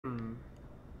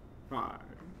5,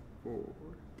 4,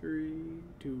 3,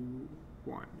 2,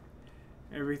 1.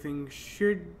 Everything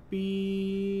should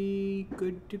be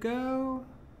good to go.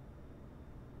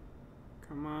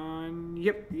 Come on.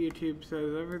 Yep, YouTube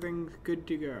says everything's good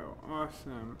to go.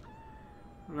 Awesome.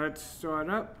 Let's start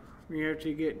up. We have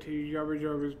to get to Jabba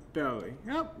Jabba's belly.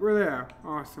 Yep, we're there.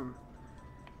 Awesome.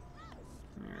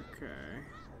 Okay.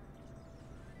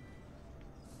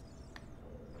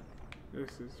 This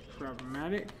is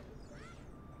problematic.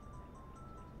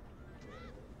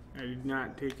 I did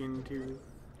not take into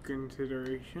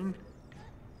consideration.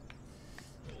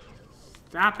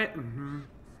 Stop it!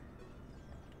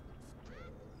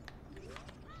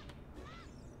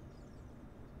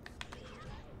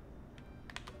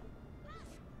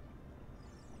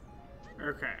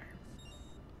 Okay.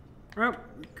 Well,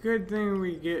 good thing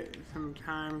we get some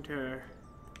time to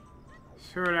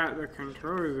sort out the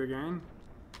controls again.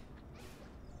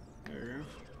 There we go.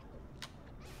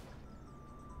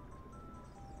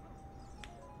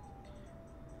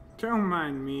 Don't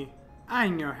mind me. I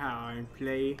know how I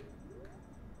play.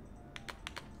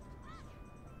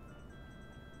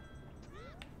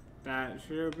 That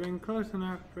should have been close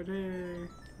enough, but hey,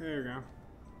 there you go.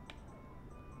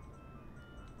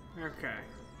 Okay.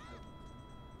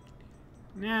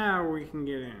 Now we can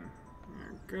get in.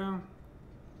 There we go.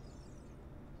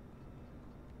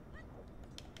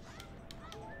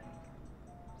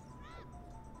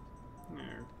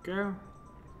 There we go.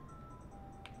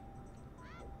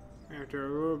 After a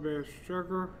little bit of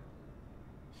struggle.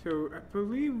 So I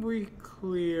believe we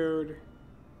cleared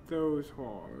those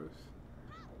halls.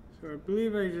 So I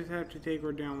believe I just have to take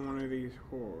her down one of these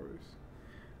halls.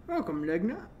 Welcome,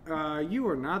 Legna. You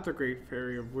are not the great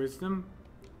fairy of wisdom,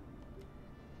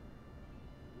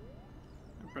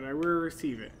 but I will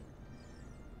receive it.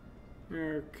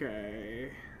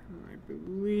 Okay. I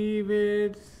believe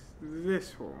it's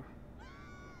this hole.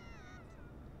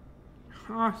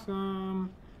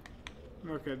 Awesome.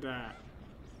 Look at that.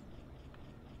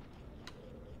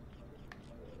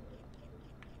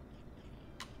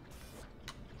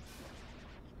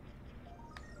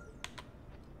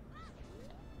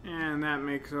 And that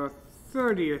makes a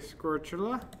 30th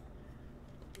Scorchula,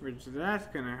 which that's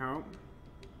gonna help.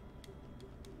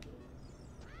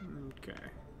 Okay.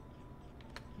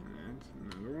 That's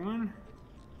another one.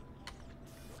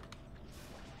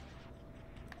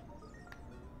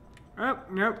 Oh,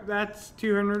 nope, that's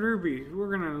 200 rupees.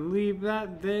 We're gonna leave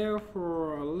that there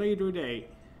for a later date.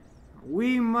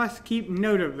 We must keep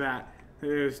note of that.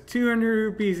 There's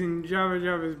 200 rupees in Jabba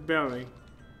Jabba's belly.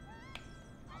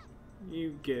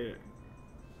 You get it.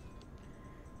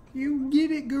 You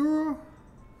get it, girl.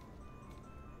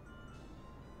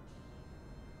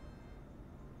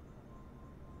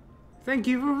 Thank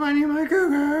you for finding my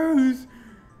cuckoos.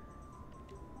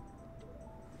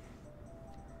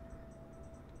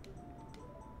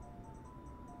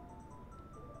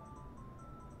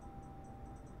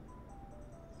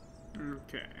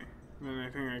 Okay. Then I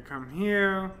think I come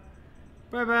here.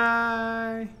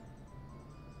 Bye-bye.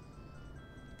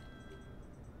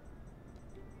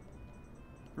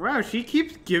 Wow, she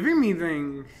keeps giving me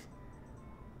things.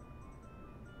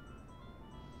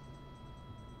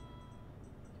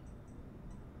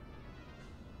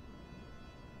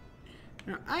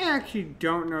 Now, I actually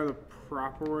don't know the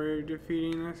proper way of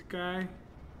defeating this guy.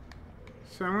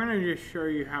 So I'm going to just show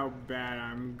you how bad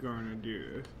I'm going to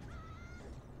do this.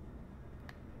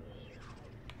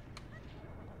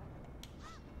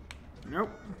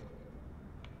 Nope.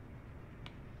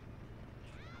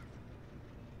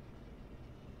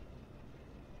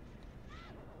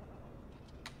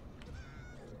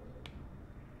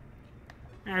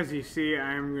 As you see,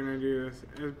 I am going to do this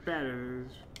as bad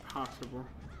as possible.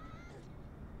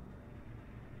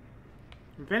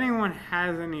 If anyone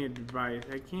has any advice,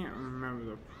 I can't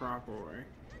remember the proper way.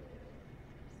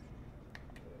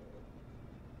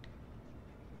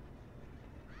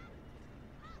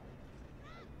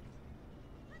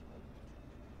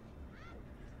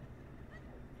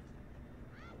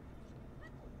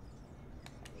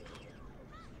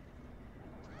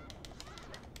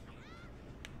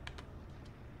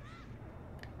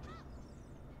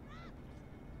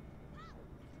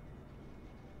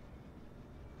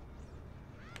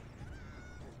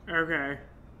 Okay.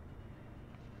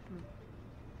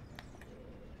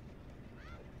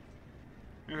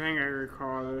 I think I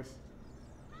recall this.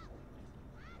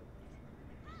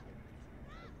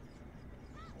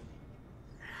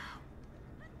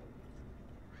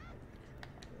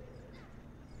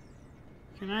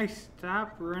 Can I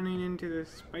stop running into the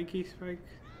spiky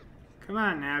spikes? Come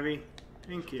on, Navi.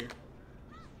 Thank you.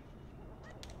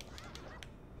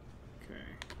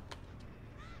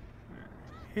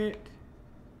 hit.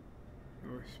 It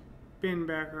will spin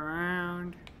back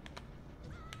around.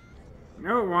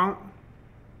 No, it won't.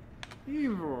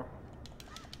 Evil.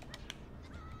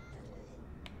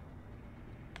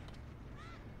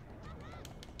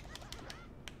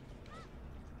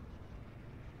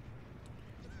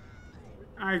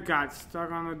 I got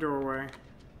stuck on the doorway.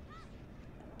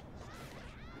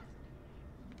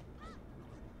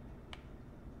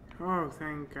 Oh,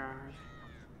 thank God.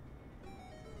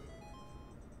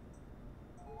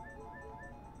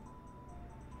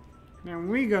 Then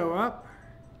we go up.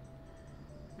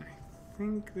 I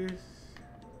think this...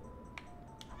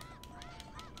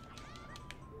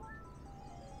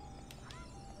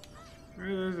 Oh,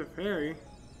 there's a ferry.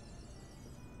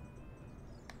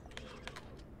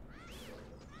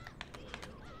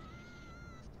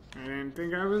 I didn't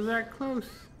think I was that close.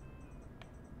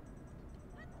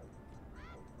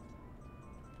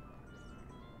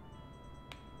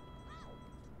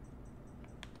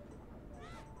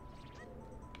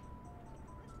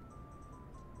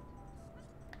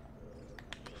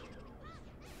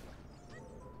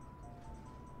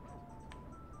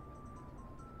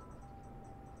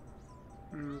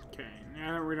 Okay,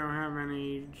 now that we don't have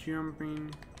any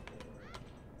jumping.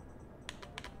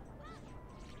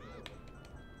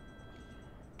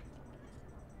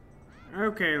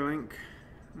 Okay, Link.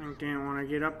 Link didn't want to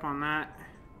get up on that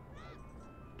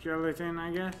gelatin,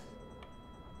 I guess.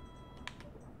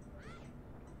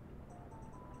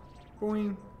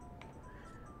 Boing.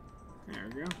 There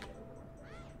we go.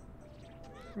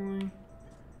 Boing.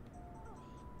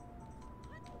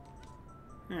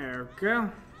 There we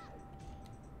go.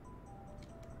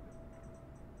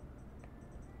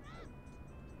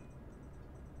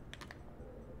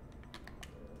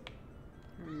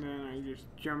 And then I just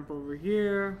jump over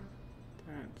here.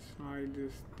 That slides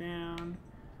us down,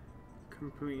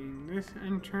 completing this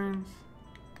entrance.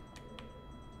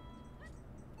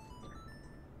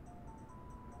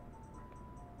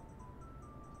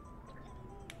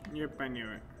 Yep, I knew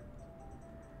it.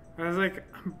 I was like,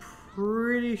 I'm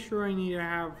pretty sure I need to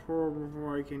have 4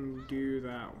 before I can do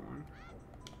that one.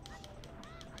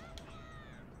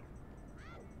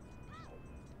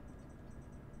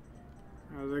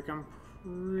 I was like, I'm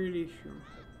pretty sure.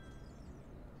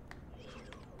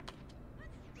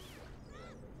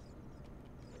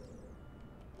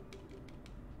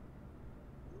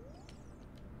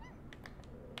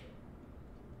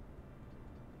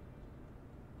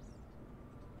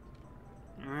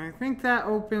 And I think that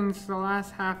opens the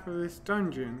last half of this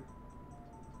dungeon.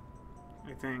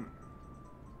 I think.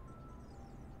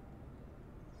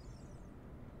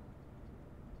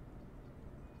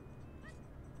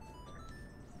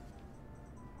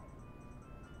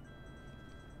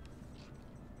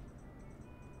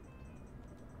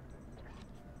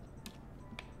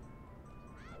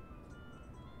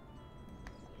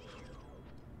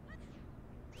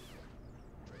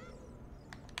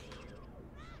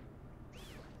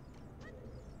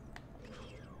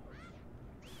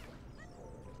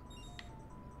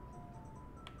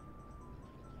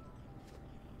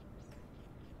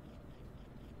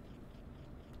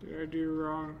 Did I do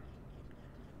wrong?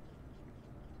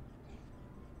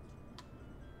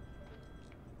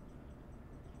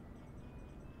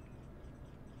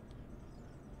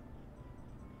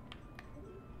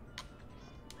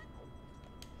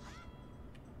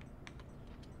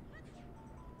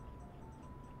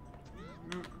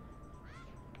 No.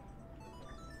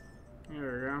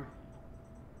 There we go.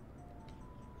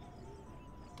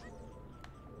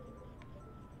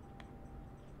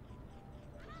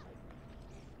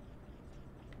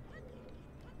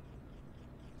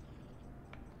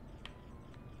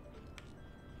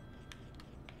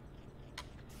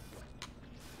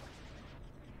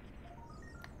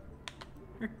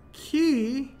 A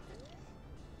key?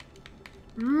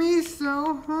 Me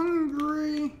so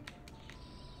hungry.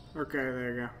 Okay, there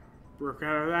you go. Broke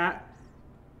out of that.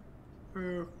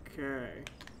 Okay.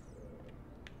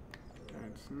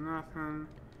 That's nothing.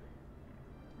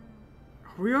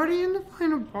 Are we already in the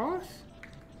final boss?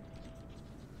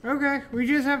 Okay, we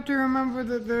just have to remember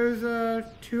that there's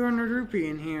 200 rupee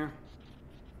in here.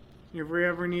 If we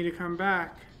ever need to come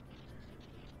back.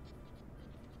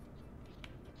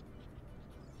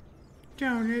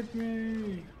 Don't hit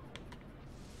me.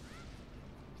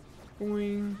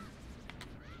 Boing.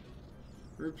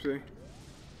 Oopsie.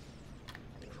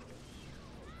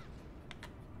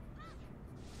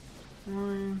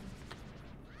 Boing.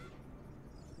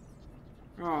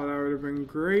 Oh, that would have been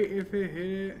great if it hit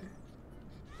it.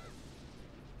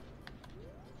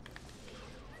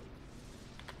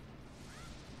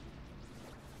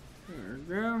 There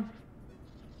we go.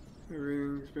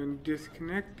 Everything's Something's been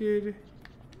disconnected.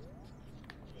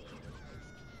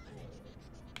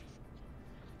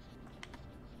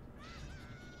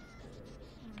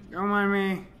 Don't mind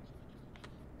me.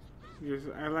 Just,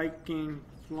 I like getting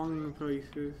flung in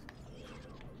places.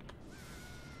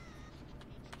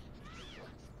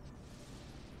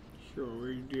 Sure,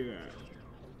 we can do that.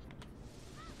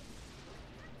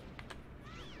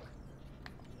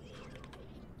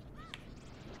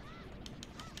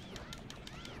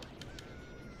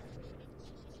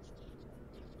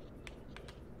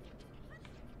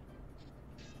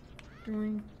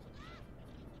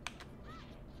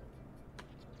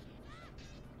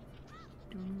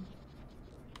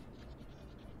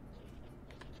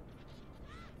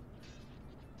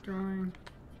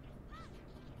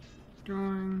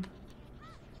 Doing.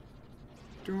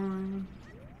 Doing.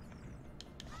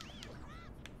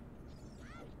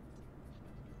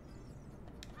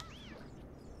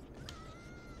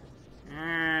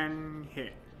 And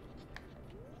hit.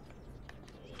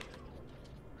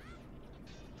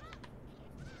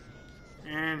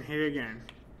 And hit again.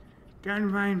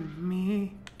 Don't mind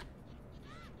me.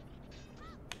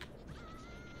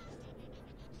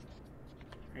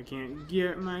 I can't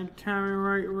get my timing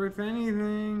right with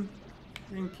anything.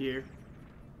 Thank you.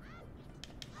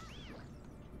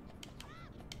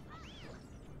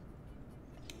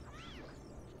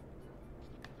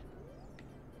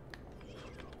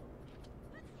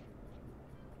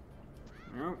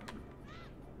 Nope.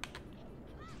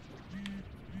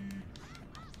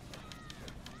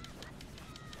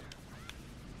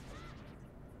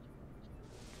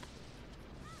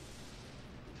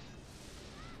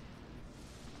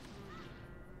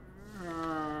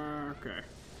 Okay.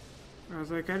 I was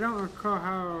like, I don't recall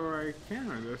how I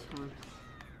counted this one.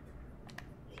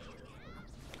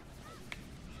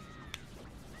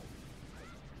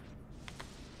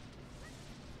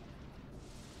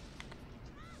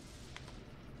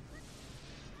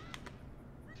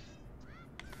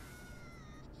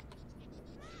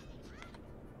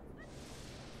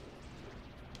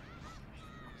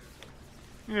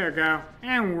 There we go.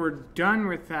 And we're done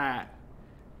with that.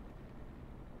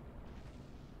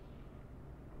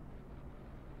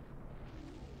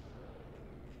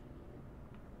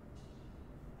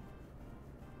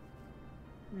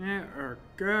 There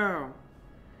we go.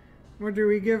 What do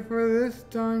we get for this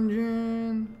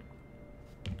dungeon?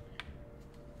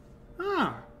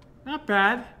 Oh, not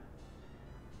bad.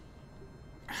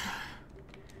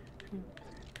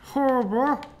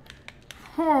 Horrible.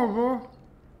 Horrible.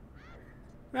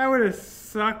 That would have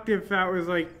sucked if that was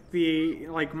like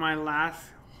my last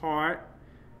heart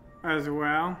as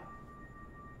well.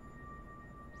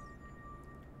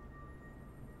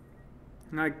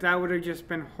 Like that would have just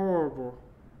been horrible.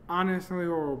 Honestly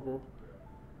horrible.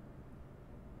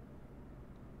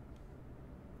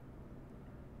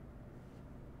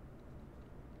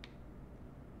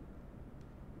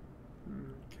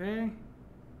 Okay.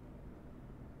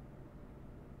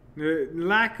 The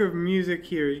lack of music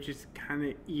here is just kind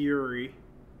of eerie.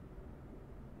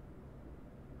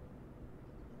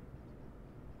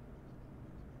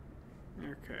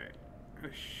 Okay. I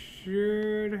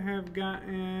should have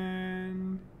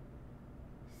gotten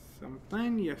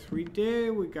something. Yes, we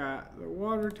did. We got the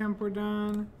water temple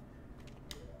done.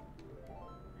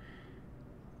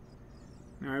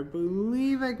 Now I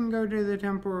believe I can go to the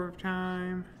Temple of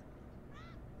Time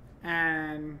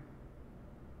and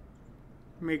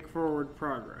make forward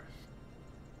progress.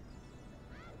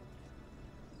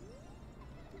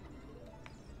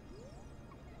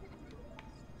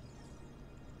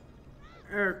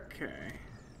 Okay.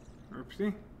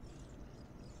 Oopsie.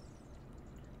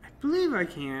 I believe I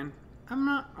can. I'm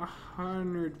not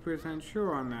 100%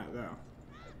 sure on that though.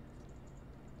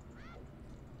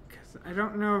 Because I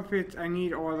don't know if it's I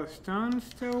need all the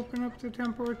stones to open up the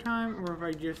Temple of Time or if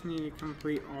I just need to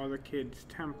complete all the kids'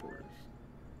 temples.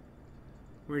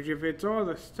 Which if it's all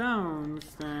the stones,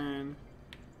 then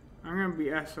I'm going to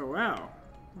be SOL.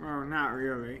 Well, not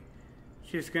really.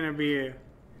 It's just going to be a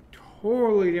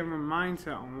totally different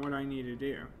mindset on what I need to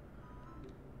do.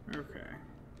 Okay.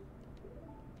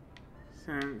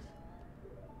 Since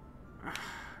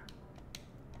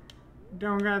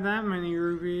don't got that many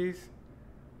rupees.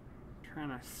 Trying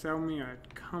to sell me a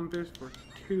compass for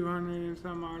 200 and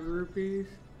some odd rupees.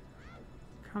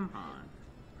 Come on.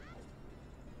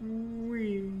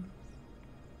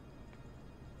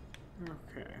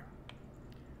 Okay.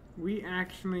 We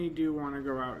actually do want to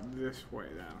go out this way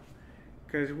though.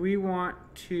 Because we want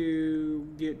to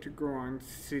get to Goron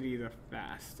City the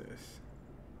fastest.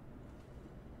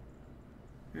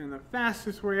 And the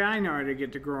fastest way I know how to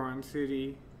get to Goron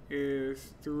City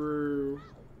is through...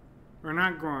 Or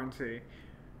not going to.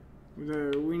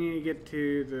 We need to get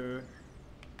to the...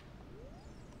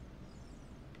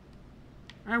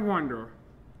 I wonder.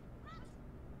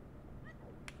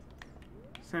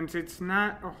 Since it's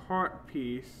not a heart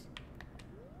piece,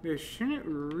 there shouldn't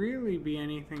really be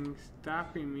anything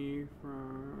stopping me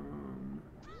from...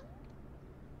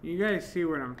 You guys see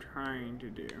what I'm trying to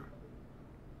do.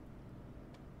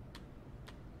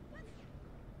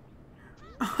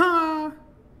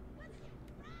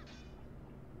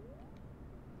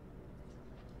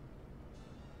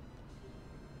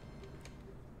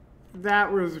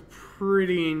 That was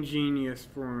pretty ingenious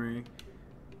for me.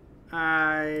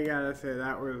 I gotta say,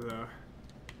 that was a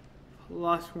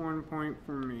 +1 point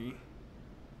for me.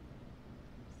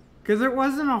 Because it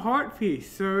wasn't a heart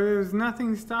piece, so there was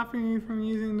nothing stopping me from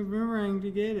using the boomerang to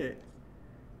get it.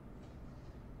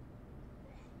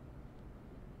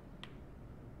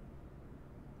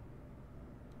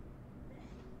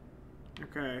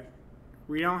 Okay.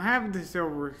 We don't have the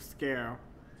silver scale.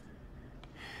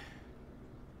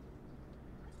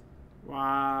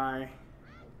 Why?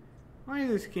 Why does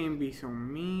this game be so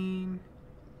mean?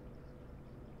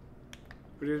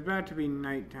 But it's about to be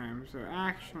nighttime, so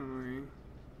actually...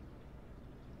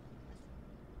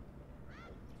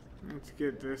 Let's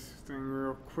get this thing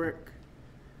real quick.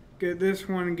 Get this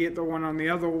one and get the one on the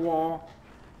other wall.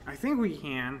 I think we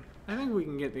can. I think we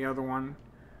can get the other one.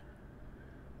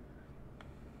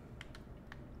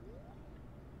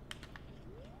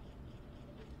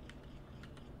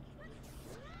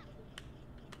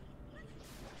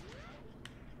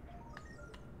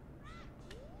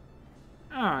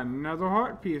 Another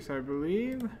heart piece, I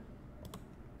believe.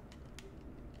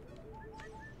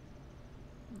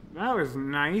 That was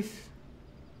nice.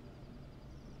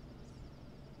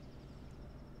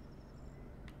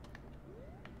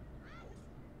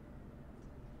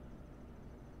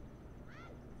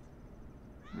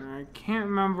 I can't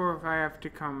remember if I have to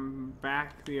come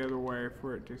back the other way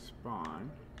for it to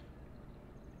spawn.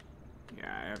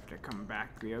 Yeah, I have to come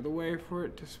back the other way for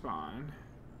it to spawn.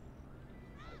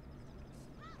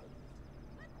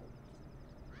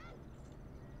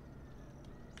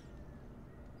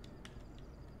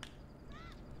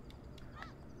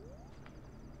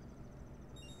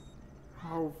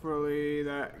 Hopefully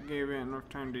that gave it enough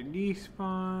time to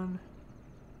despawn.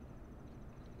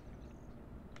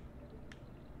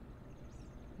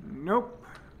 Nope.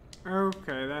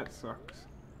 Okay, that sucks.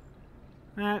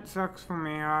 That sucks for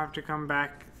me. I'll have to come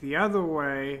back the other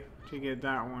way to get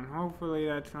that one. Hopefully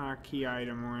that's not a key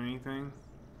item or anything.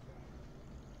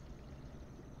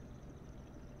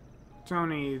 It's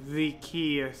only the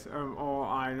keyest of all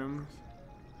items.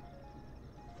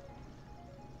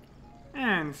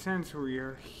 And since we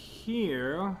are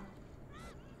here,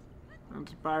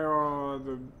 let's buy all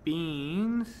the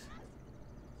beans.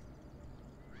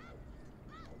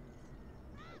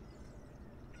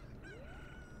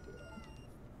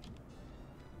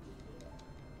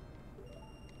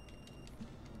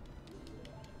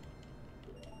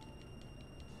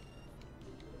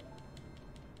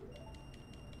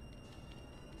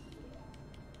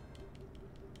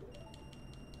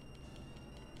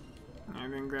 I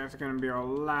think that's going to be our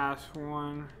last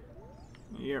one.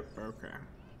 Yep, okay.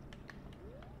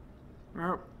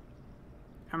 Well,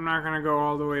 I'm not going to go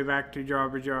all the way back to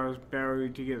Jabba Jaw's belly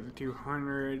to get the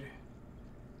 200.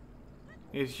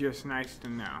 It's just nice to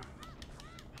know.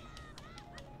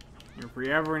 If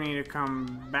we ever need to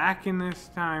come back in this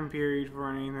time period for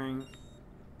anything,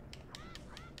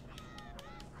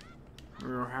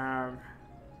 we'll have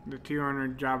the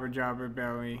 200 Jabba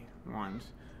belly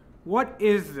ones. What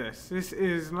is this? This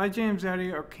is Legend of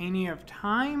Zelda Ocarina of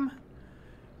Time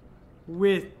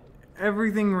with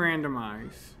everything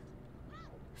randomized.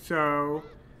 So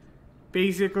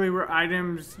basically where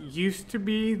items used to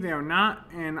be, they're not,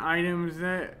 and items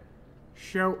that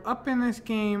show up in this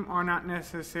game are not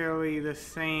necessarily the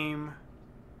same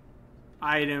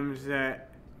items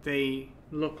that they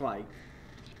look like.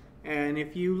 And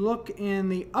if you look in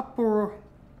the upper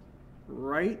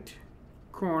right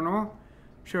corner,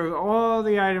 shows all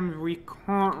the items we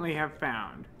currently have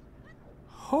found.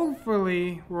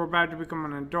 Hopefully, we're about to become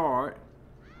an adult.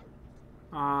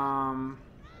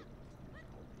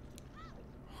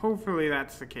 Hopefully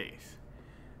that's the case.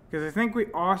 Because I think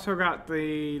we also got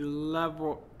the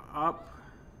level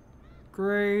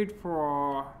upgrade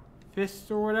for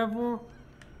fists or whatever.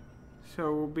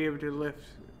 So we'll be able to lift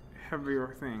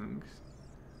heavier things.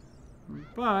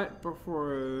 But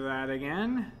before that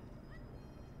again,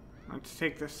 let's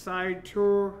take the side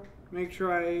tour. Make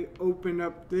sure I open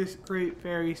up this Great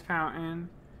Fairies Fountain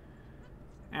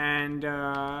and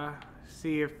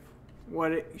see if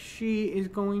what she is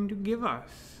going to give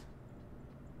us.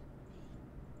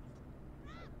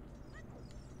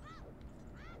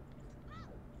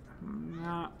 I'm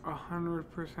not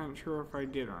 100% sure if I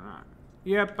did or not.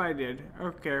 Yep, I did.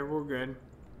 Okay, we're good.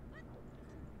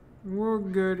 We're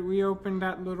good. We opened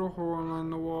that little hole in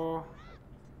the wall,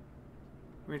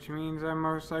 which means I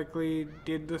most likely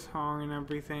did the song and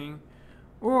everything.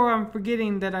 Or I'm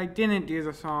forgetting that I didn't do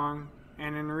the song,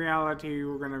 and in reality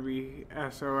we're going to be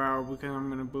SOL because I'm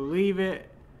going to believe it,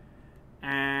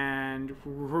 and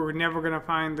we're never going to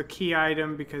find the key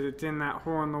item because it's in that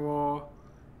hole in the wall,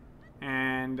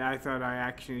 and I thought I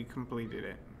actually completed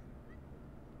it.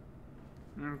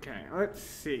 Okay, let's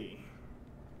see.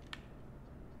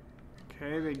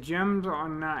 Okay, the gems are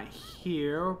not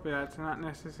here, but that's not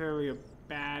necessarily a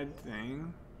bad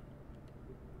thing.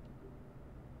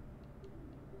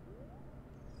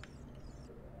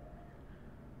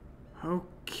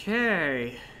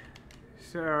 Okay,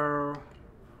 so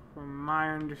from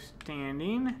my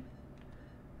understanding,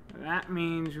 that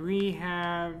means we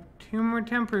have 2 more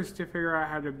tempers to figure out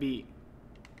how to beat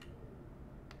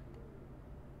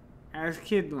as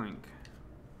Kid Link.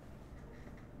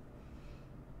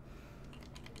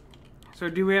 So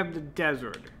do we have the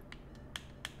desert?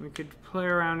 We could play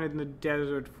around in the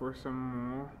desert for some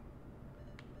more.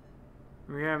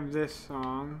 We have this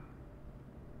song.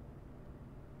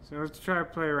 So let's try to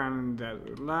play around in the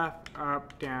desert. Left,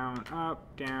 up, down,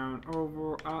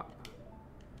 over, up.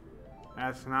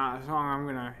 That's not a song I'm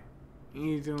gonna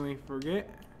easily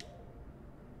forget.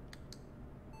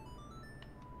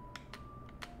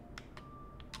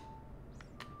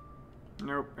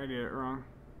 Nope, I did it wrong.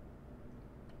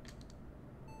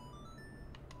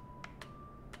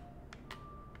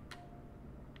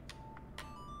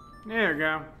 There we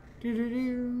go.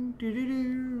 Do-do-do,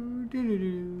 do-do-do,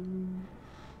 do-do-do.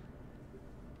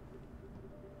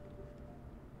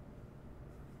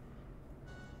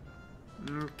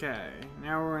 Okay,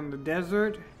 now we're in the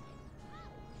desert.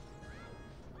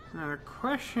 Now the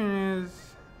question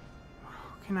is,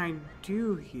 what can I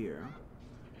do here?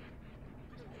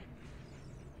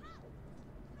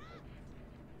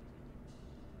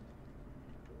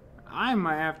 I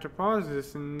might have to pause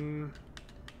this and,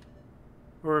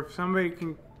 or if somebody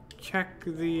can check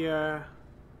the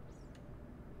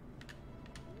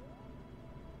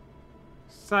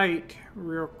site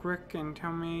real quick and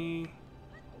tell me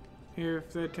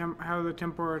if the how the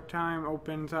temporal time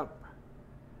opens up,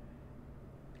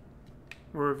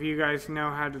 or if you guys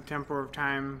know how the temporal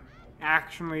time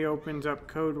actually opens up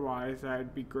code-wise, that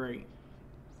would be great.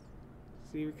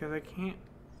 See, because I can't.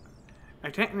 I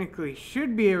technically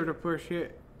should be able to push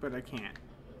it, but I can't.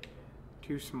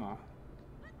 Too small.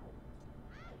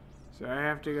 So I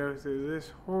have to go through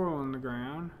this hole in the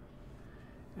ground,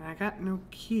 and I got no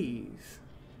keys.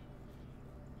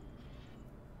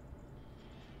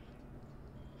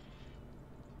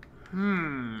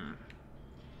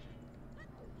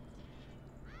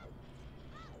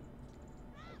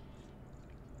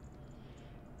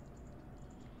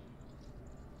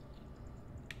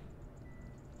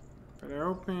 But I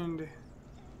opened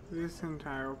this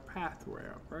entire pathway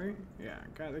up, right? Yeah,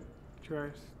 got the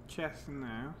chest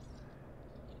now.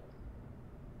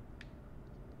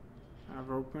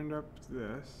 I've opened up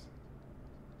this.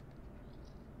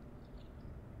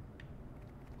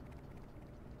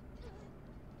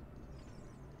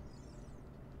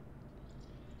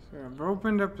 So I've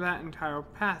opened up that entire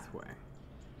pathway.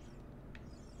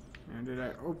 Now did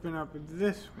I open up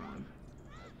this one?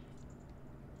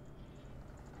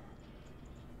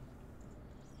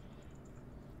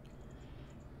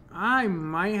 I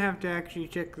might have to actually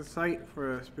check the site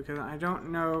for this because I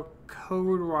don't know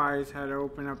code-wise how to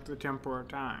open up the temporal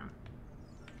time.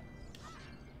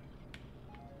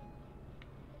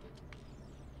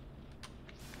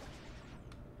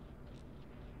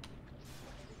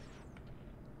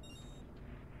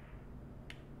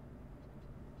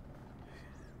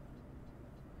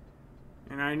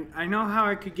 And I know how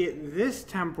I could get this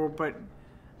temple, but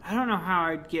I don't know how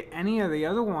I'd get any of the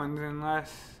other ones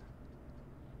unless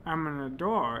I'm an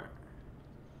adult.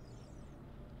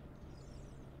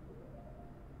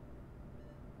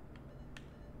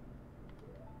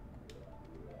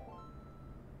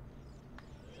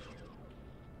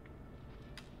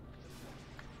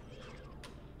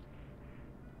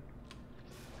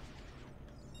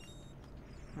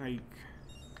 Like,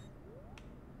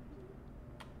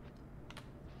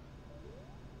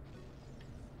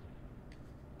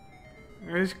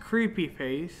 there's creepy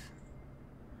face.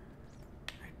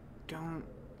 I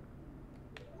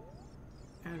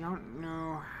don't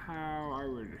know how I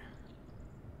would.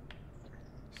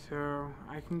 So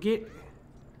I can get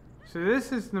So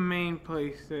this is the main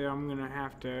place that I'm gonna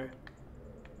have to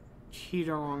cheat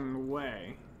along the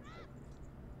way.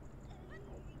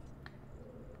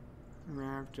 I'm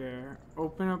gonna have to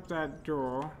open up that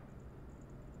door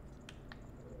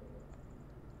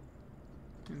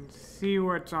and see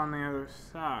what's on the other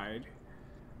side.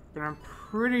 But I'm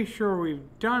pretty sure we've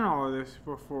done all of this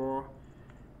before,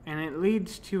 and it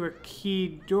leads to a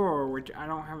keyed door, which I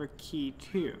don't have a key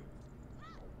to.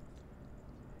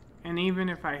 And even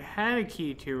if I had a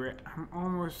key to it, I'm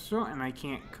almost certain I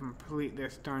can't complete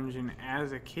this dungeon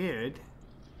as a kid.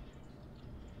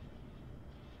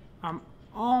 I'm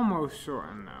almost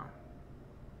certain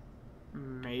though.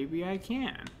 Maybe I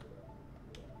can.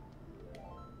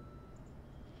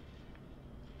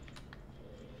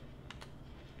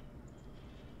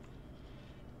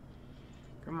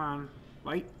 Come on,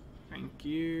 light. Thank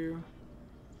you.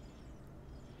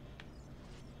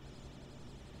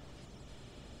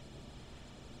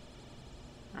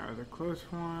 That was a close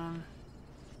one.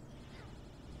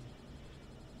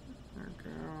 There we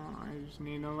go. I just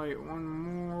need to light one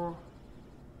more.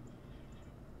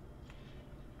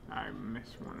 I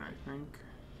missed one, I think.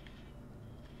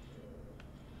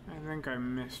 I think I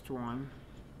missed one.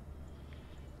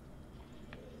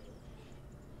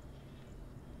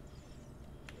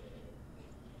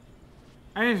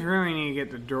 I just really need to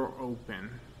get the door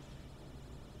open.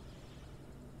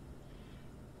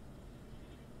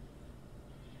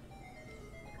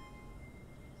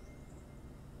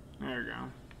 There we go.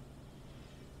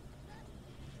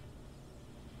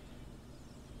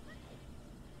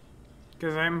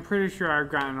 Because I'm pretty sure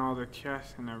I've gotten all the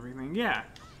chests and everything. Yeah.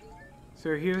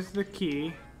 So here's the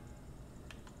key.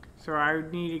 So I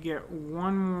would need to get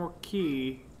one more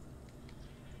key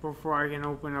before I can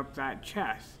open up that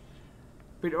chest.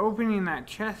 But opening that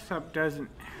chest up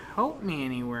doesn't help me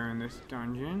anywhere in this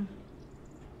dungeon.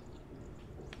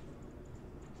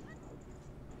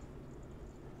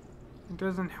 It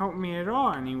doesn't help me at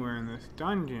all anywhere in this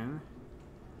dungeon.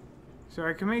 So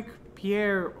I can make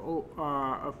Pierre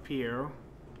appear.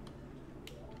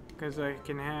 Because I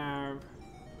can have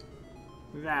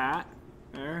that.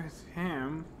 There's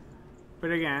him.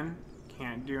 But again,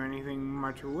 can't do anything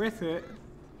much with it.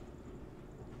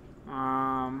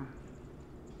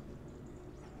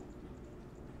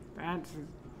 That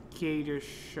gate is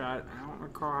shut. I don't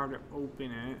recall how to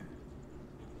open it.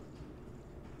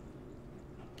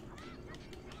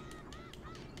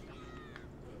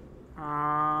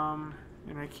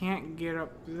 And I can't get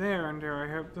up there until I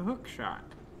have the hook shot.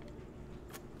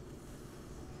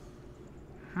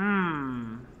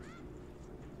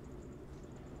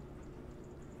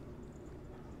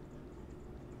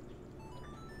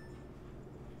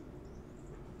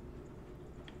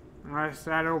 Unless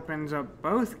that opens up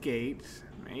both gates,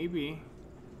 maybe.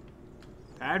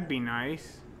 That'd be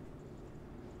nice.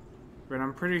 But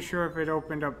I'm pretty sure if it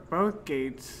opened up both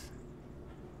gates,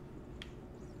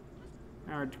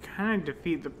 that would kind of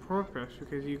defeat the purpose,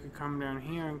 because you could come down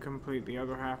here and complete the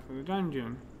other half of the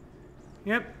dungeon.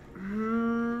 Yep.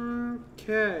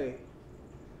 Okay.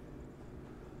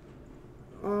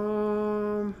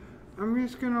 I'm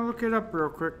just gonna look it up real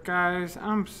quick, guys.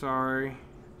 I'm sorry.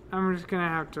 I'm just gonna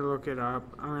have to look it up.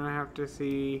 I'm gonna have to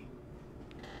see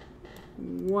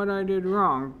what I did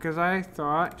wrong, because I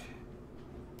thought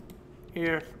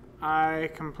if I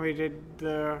completed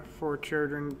the 4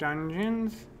 children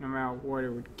dungeons, no matter what it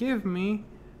would give me,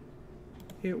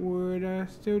 it would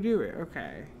still do it.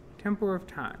 Okay. Temple of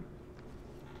Time.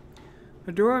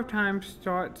 The door of time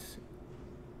starts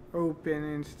open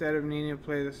instead of needing to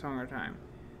play the Song of Time.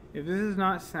 If this is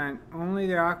not sent, only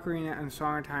the Ocarina and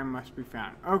Song of Time must be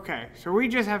found. Okay, so we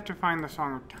just have to find the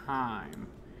Song of Time.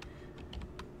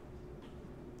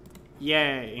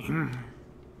 Yay.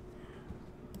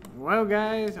 Well,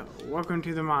 guys, welcome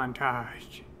to the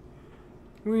montage.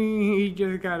 We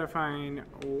just gotta find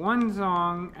one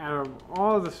song out of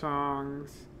all the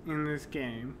songs in this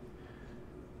game.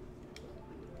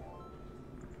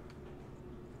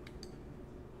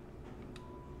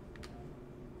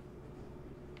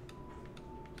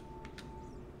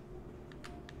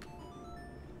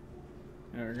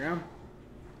 There we go.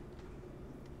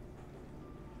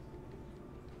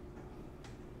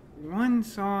 One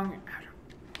song out of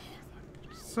all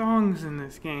the songs in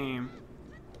this game.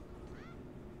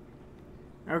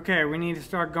 Okay, we need to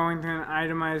start going through an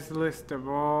itemized list of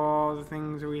all the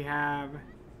things we have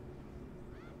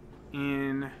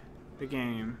in the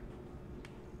game.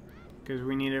 Because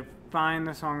we need to find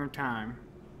the Song of Time.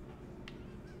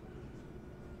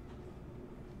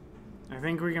 I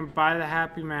think we can buy the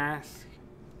Happy Mask.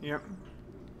 Yep.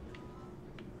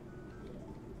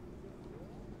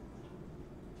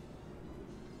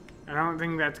 I don't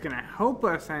think that's gonna help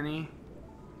us any,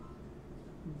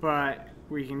 but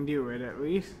we can do it at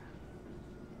least.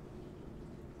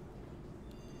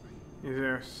 Is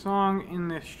there a song in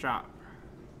this shop?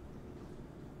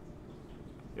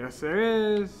 Yes, there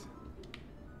is.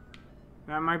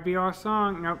 That might be our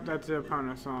song. Nope, that's the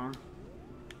opponent song.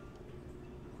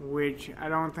 Which I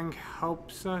don't think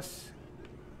helps us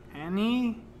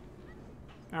any.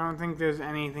 I don't think there's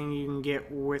anything you can get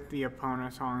with the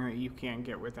opponent song that you can't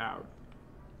get without.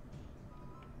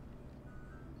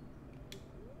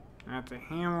 That's a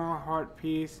hammer, heart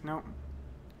piece. Nope.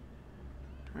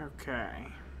 Okay.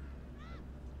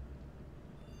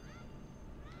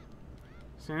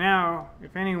 So now,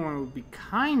 if anyone would be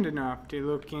kind enough to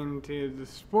look into the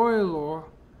spoiler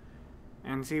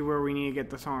and see where we need to get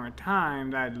the Song of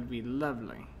Time, that would be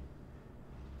lovely.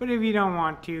 But if you don't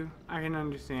want to, I can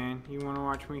understand. You want to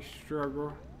watch me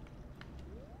struggle.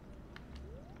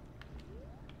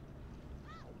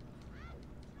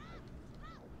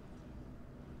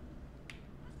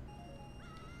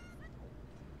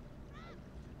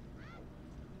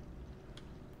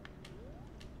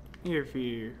 If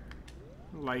you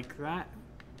like that.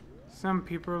 Some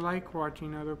people like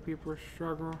watching other people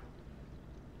struggle.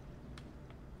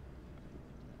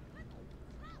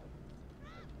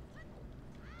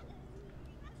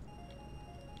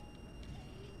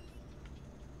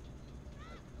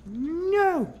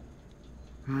 No!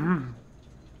 I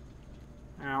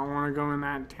don't want to go in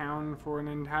that town for an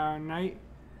entire night.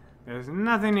 There's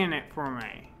nothing in it for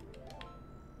me.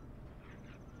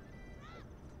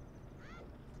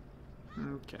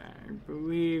 Okay, I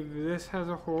believe this has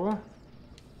a hole.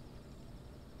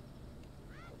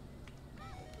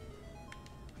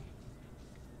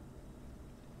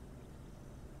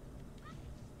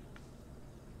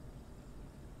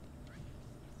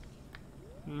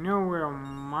 You know where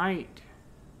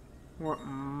what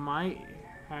might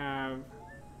have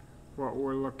what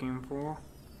we're looking for?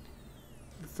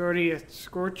 The 30th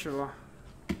Scorchula.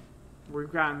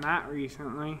 We've gotten that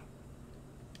recently.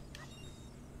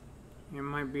 It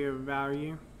might be of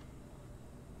value.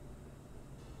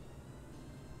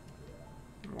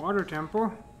 Water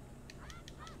temple.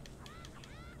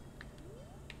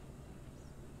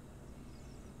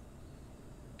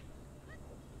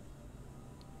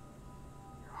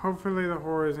 Hopefully the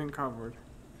hole isn't covered.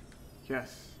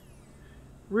 Yes.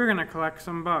 We're gonna collect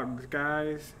some bugs,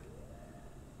 guys.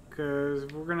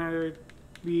 Because we're gonna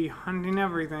be hunting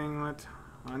everything. Let's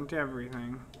hunt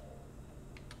everything.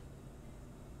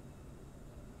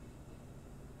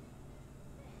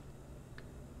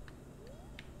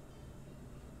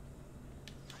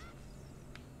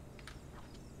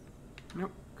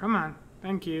 Nope. Come on.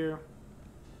 Thank you.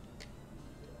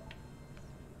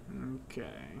 Okay.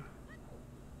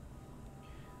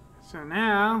 So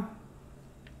now,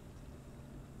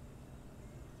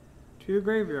 to the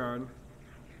graveyard.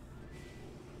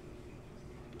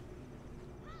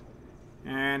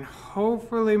 And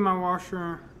hopefully my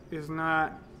washer is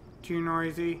not too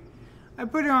noisy. I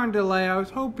put it on delay. I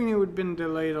was hoping it would have been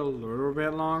delayed a little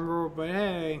bit longer, but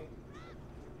hey.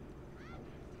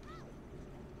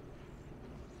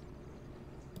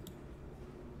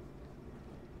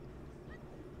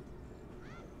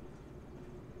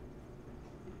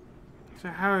 So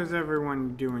how is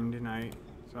everyone doing tonight?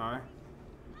 Sorry.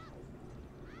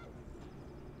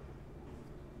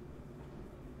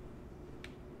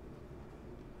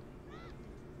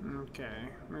 Okay.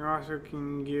 We also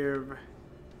can give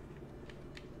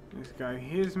this guy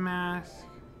his mask.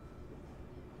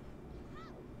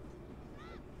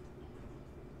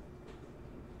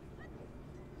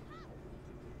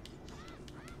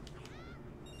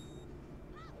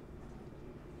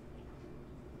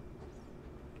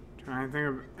 Trying to think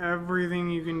of everything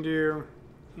you can do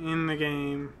in the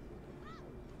game.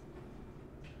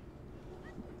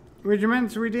 Which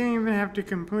meant we didn't even have to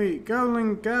complete. Go,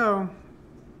 Link, go!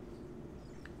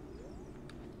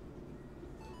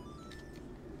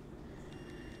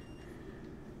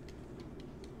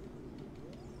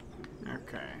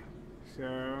 Okay,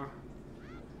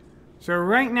 so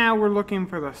right now we're looking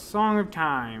for the Song of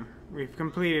Time. We've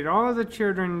completed all the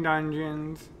children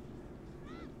dungeons.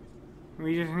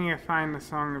 We just need to find the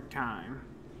Song of Time.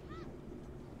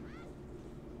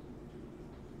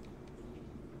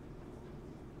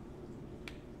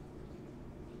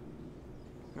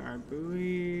 So I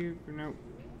believe, nope.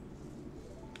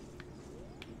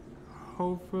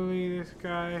 Hopefully this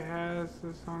guy has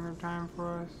the Song of Time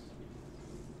for us.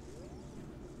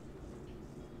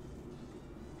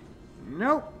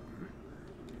 Nope.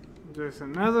 Just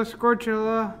another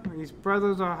Scorchula. These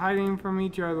brothers are hiding from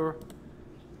each other.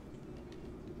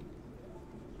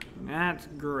 That's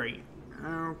great.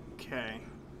 Okay.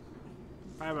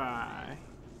 Bye-bye.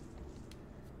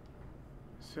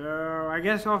 So, I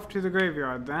guess off to the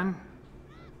graveyard then.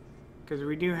 Because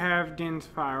we do have Din's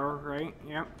file, right?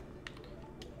 Yep.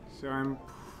 So I'm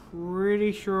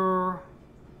pretty sure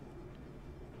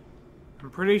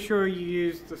you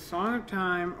use the Song of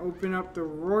Time, open up the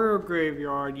Royal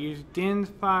Graveyard, use Din's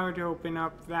file to open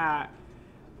up that,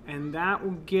 and that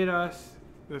will get us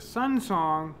the Sun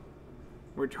Song,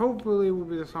 which hopefully will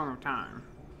be the Song of Time.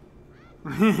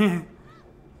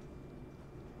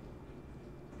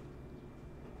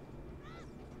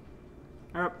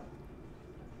 Oh.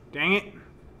 Dang it.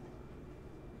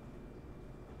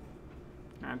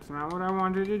 That's not what I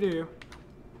wanted to do.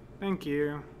 Thank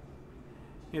you.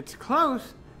 It's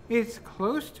close. It's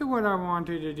close to what I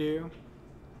wanted to do.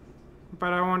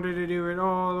 But I wanted to do it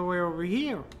all the way over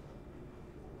here.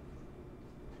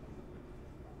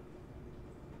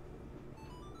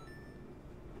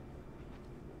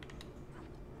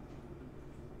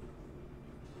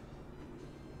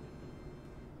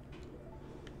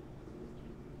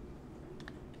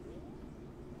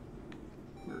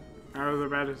 I was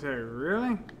about to say,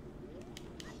 really?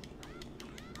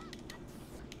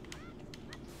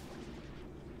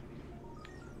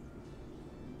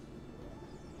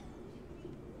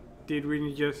 Did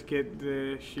we just get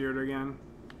the shield again?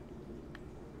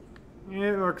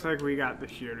 It looks like we got the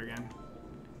shield again.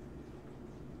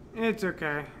 It's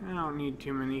okay. I don't need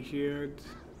too many shields.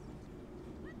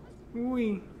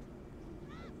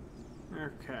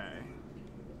 Okay.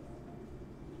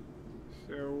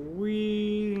 So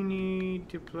we need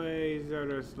to play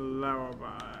Zelda's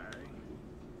Lullaby.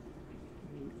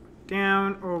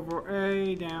 Down over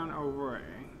A, down over A.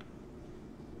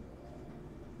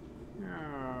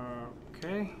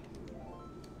 Okay.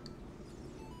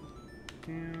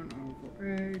 Down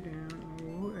over A, down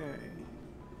over A.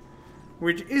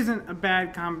 Which isn't a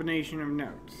bad combination of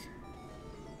notes.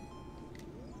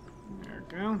 There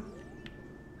we go.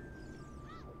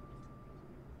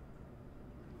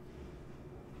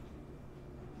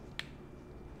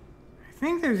 I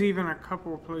think there's even a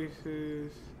couple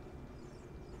places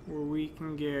where we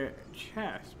can get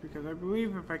chests, because I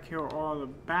believe if I kill all the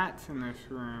bats in this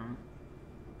room,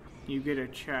 you get a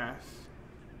chest.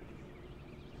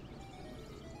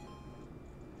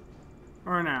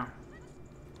 Or no.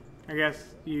 I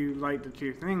guess you light the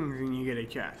two things and you get a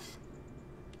chest.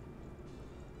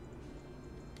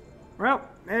 Well,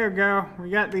 there we go. We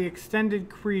got the extended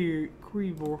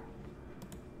Creeble.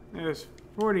 There's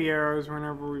 40 arrows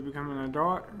whenever we become an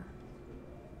adult.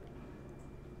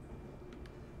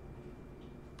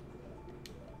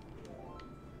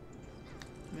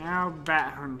 Now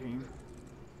bat hunting.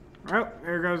 Well,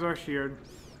 there goes our shield.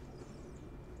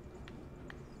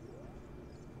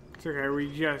 It's okay,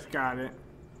 we just got it.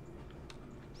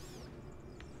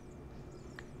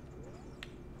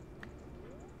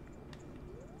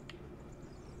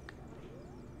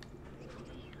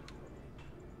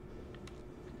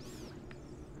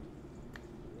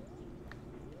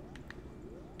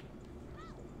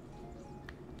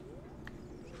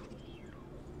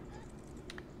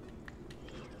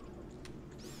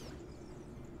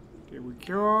 Did we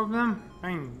kill all of them?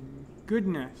 Thank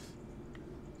goodness.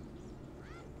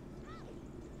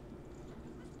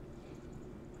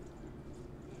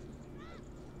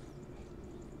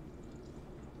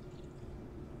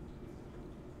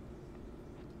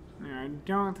 Now, I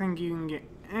don't think you can get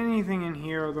anything in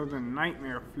here other than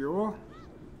nightmare fuel.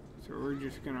 So we're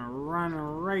just gonna run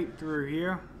right through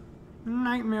here.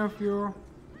 Nightmare fuel.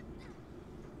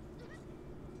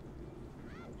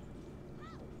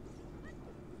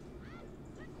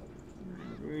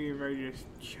 I believe I just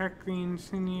check the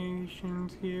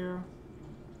insinuations here.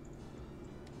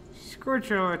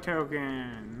 Scorchilla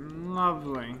token.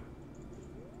 Lovely.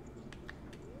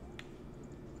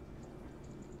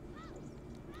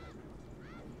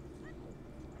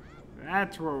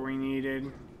 That's what we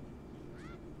needed.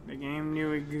 The game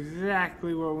knew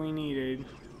exactly what we needed.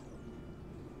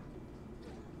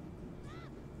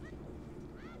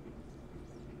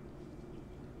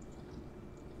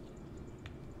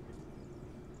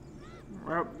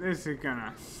 Well, this is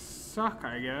gonna suck,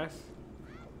 I guess.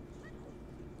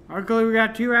 Luckily, we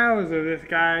got 2 hours of this,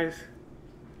 guys.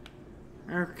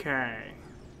 Okay.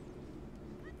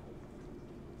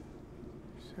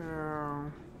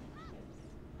 So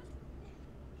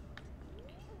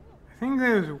I think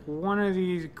there's one of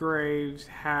these graves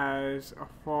has a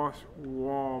false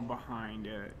wall behind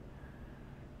it.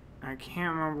 I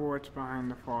can't remember what's behind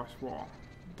the false wall.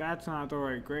 That's not the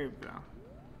right grave, though.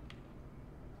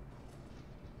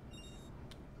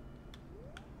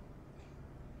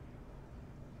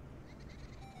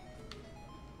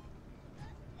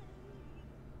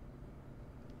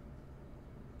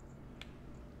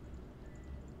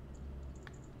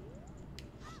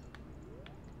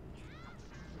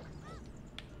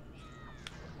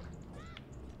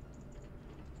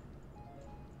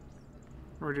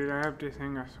 Or did I have to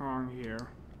sing a song here?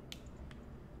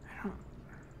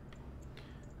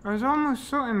 I was almost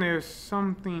certain there's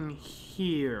something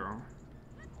here.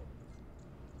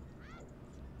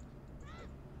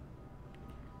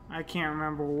 I can't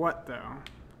remember what though. I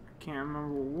can't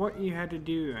remember what you had to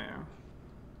do there.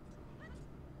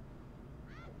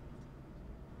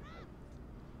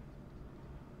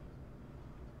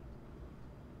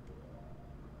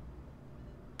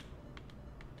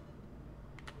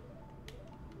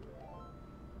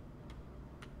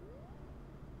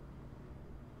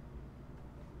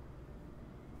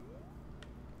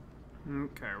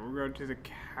 Okay, we'll go to the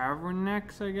cavern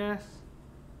next, I guess.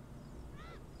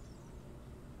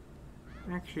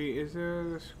 Actually, is there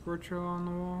the scorcher on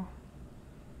the wall?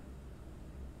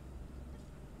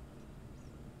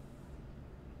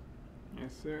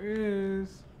 Yes, there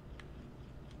is.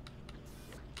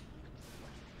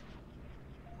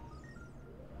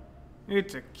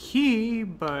 It's a key,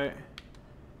 but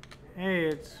hey,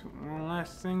 it's one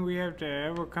less thing we have to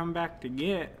ever come back to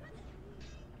get.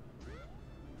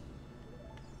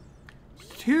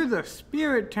 To the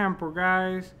spirit temple,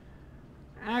 guys.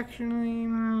 Actually,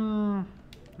 nah.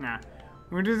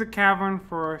 We'll do the cavern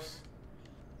first.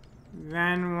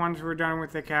 Then, once we're done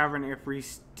with the cavern, if we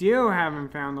still haven't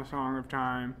found the Song of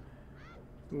Time,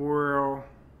 we'll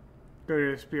go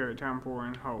to the spirit temple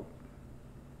and hope.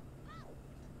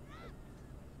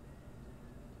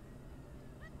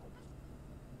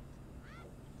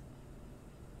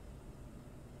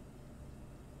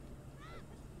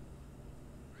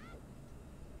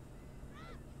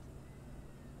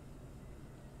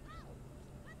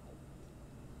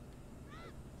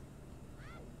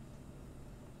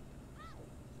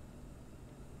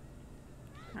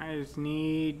 I just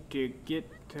need to get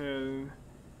to...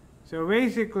 So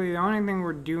basically, the only thing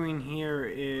we're doing here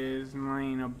is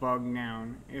laying a bug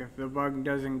down. If the bug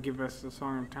doesn't give us the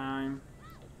Song of Time.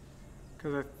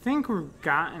 Because I think we've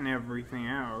gotten everything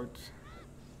out.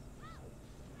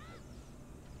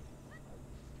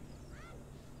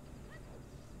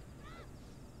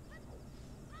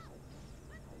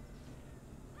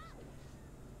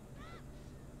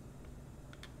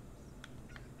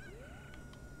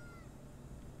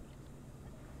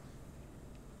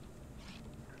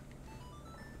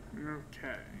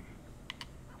 Okay.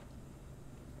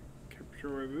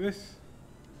 Capture this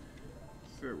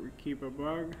so that we keep a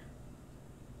bug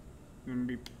and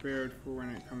be prepared for when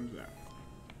it comes out.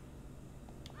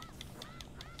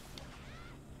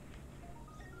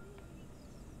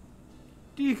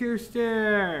 Deku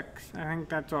sticks! I think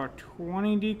that's our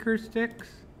 20 Deku sticks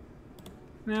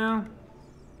now.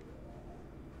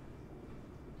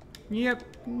 Yep,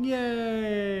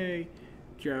 yay!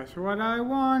 Just what I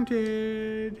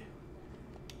wanted.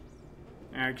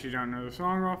 I actually don't know the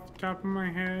song off the top of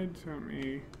my head, so let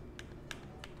me...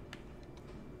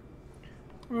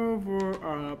 Over,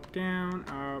 up, down,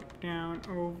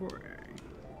 over,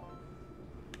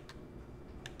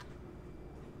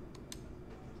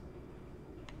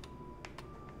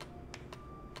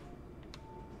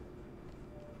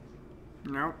 A.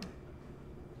 Nope.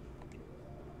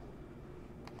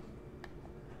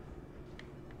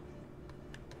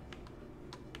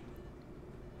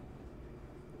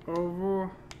 Over,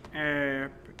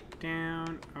 up,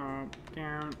 down,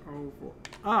 over,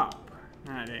 up.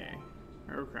 Not A.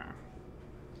 Okay.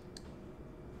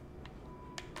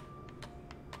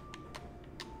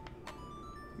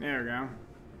 There we go.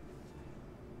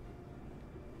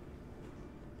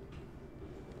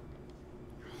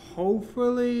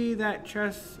 Hopefully that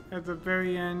chest at the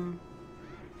very end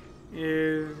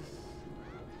is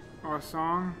our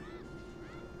song.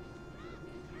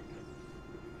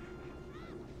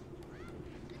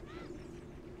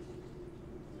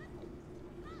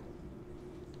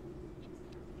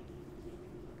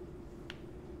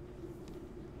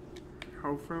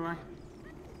 Hopefully.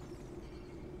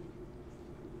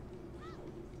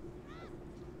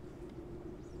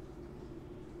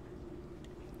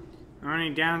 The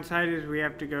only downside is we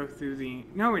have to go through the...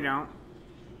 No, we don't.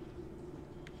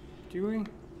 Do we?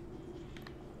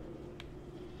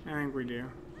 I think we do.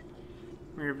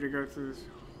 We have to go through this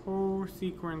whole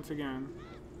sequence again.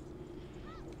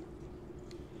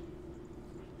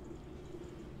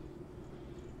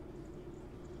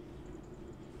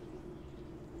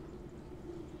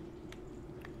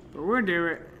 But we'll do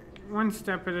it one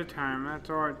step at a time. That's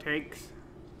all it takes.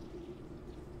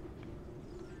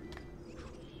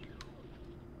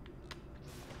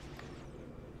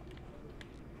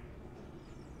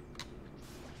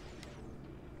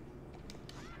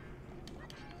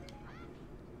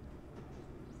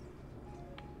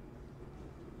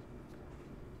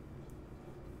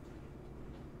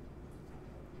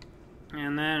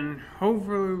 And then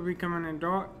hopefully we'll become an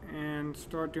adult and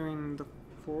start doing the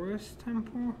forest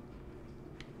temple.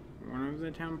 One of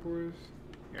the temples.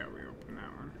 Yeah, we open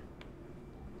that one.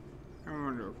 I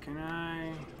wonder, can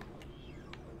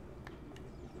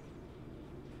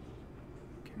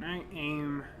I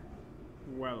aim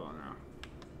well enough?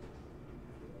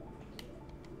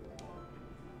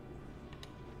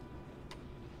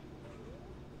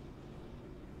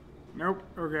 Nope,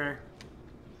 okay.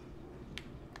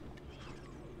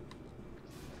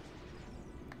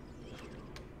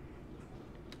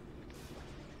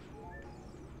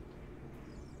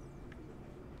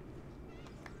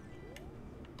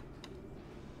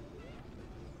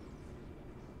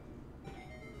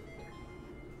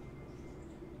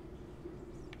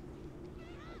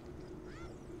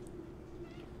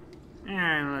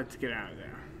 And let's get out of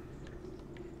there.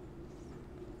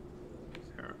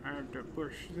 So I have to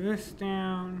push this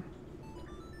down.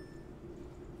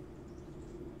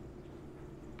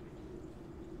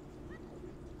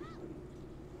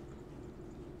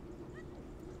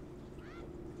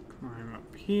 Climb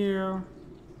up here.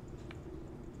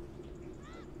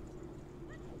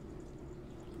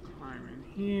 Climb in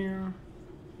here.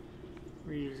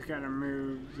 We just gotta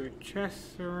move the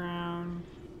chests around.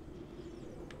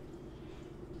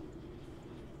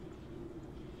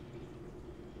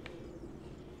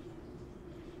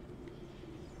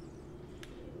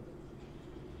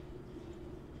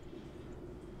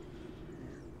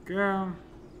 Go.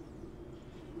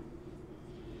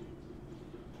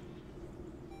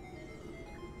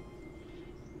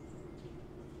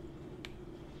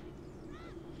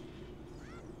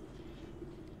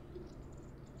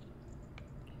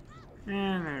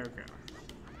 And there we go.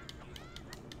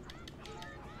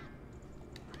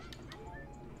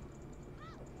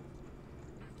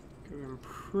 Because I'm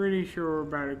pretty sure we're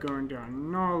about to go into a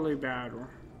gnarly battle.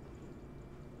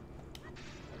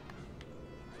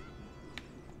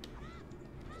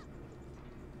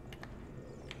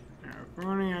 Now, if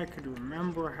only I could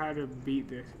remember how to beat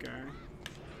this guy.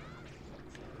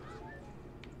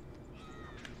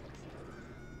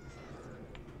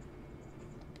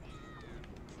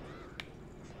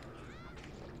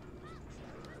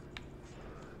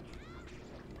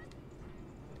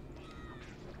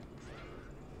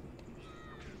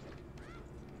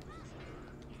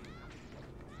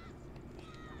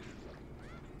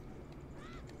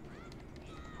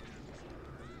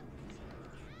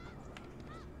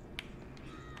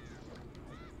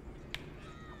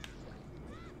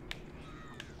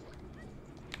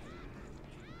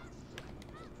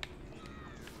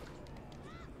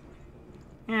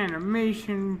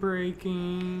 Animation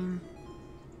breaking.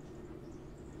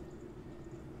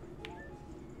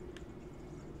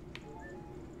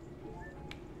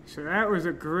 So that was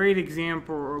a great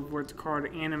example of what's called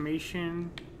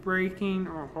animation breaking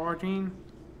or halting.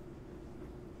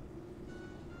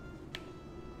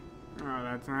 Oh,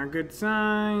 that's not a good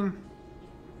sign.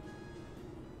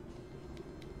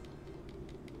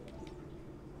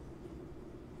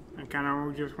 I kind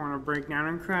of just want to break down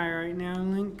and cry right now,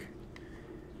 Link.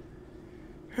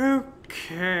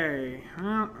 Okay,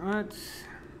 well,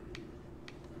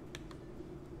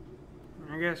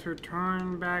 I guess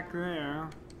return back there.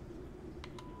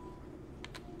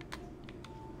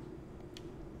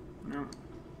 No.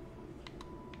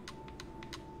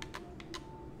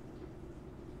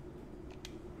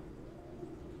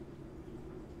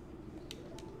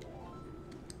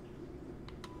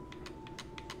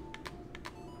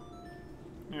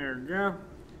 There we go.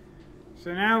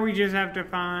 So now we just have to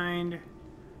find,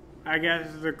 I guess,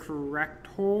 the correct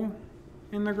hole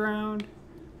in the ground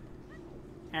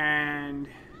and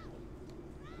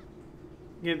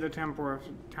get the Temple of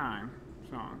Time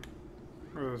song,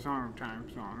 or the Song of Time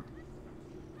song.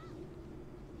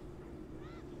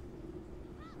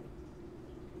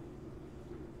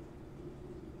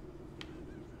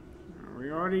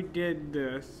 We already did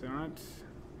this, so let's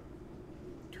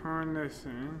turn this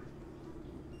in.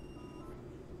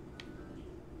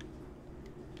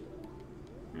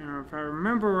 Now, if I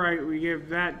remember right, we give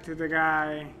that to the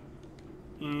guy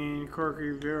in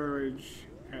Corky Village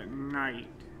at night.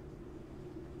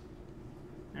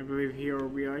 I believe he will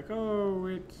be like, oh,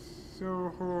 it's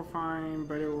so horrifying,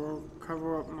 but it will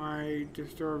cover up my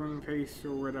disturbing face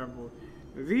or whatever.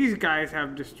 These guys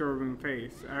have disturbing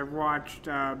face. I've watched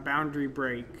Boundary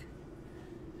Break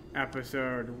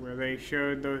episode where they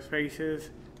showed those faces.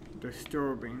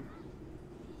 Disturbing.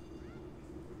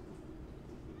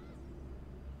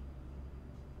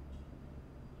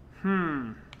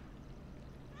 So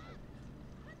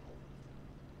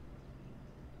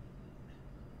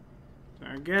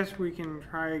I guess we can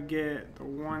try to get the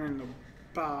one in the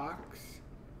box.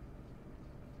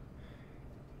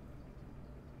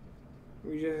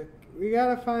 We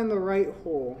gotta find the right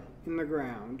hole in the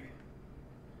ground.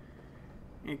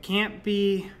 It can't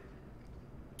be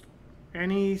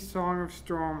any Song of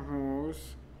Storm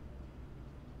holes.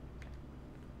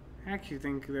 I actually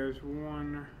think there's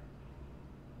one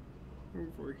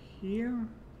over here.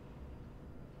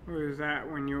 Or is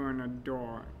that when you're in a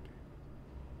dart?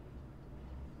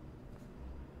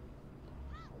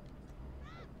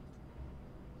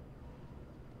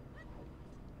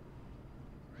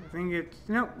 I think it's,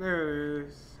 nope, there it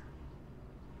is.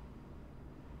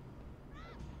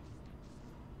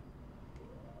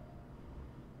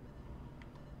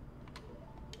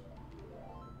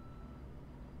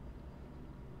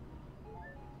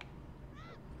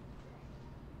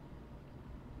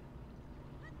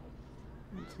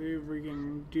 Let's see if we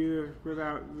can do this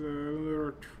without the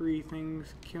little tree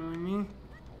things killing me.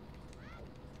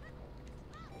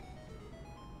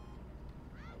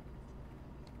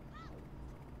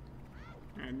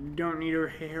 I don't need a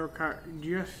haircut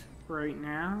just right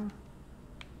now.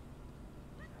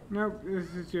 Nope,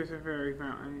 this is just a fairy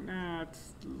fountain.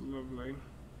 That's lovely.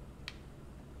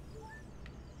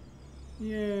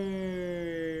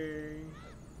 Yay!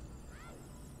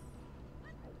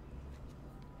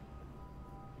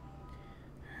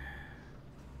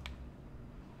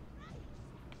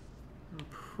 I'm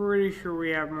pretty sure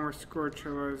we have more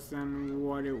Scorchullas than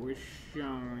what it was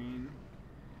showing.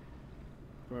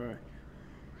 But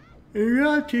in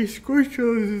reality,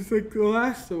 Scorchullas is like the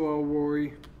last of our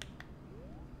worry.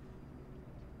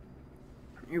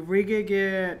 If we could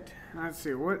get, let's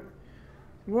see, what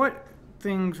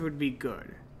things would be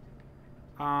good?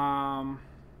 Song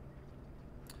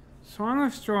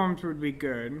of Storms would be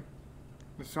good.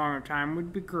 The Song of Time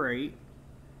would be great.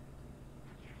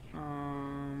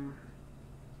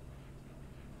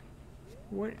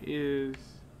 What is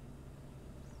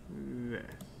this?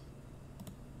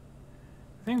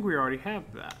 I think we already have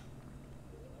that.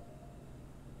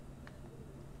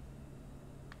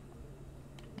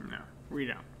 No, we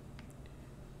don't.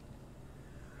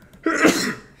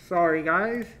 Sorry,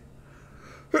 guys.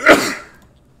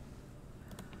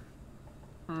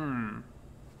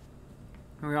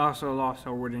 We also lost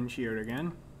our wooden shield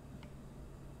again.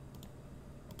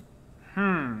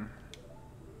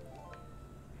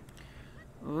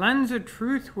 Lens of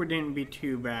Truth wouldn't be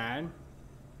too bad.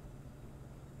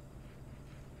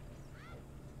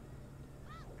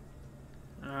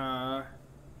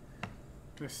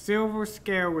 The Silver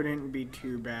Scale wouldn't be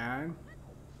too bad.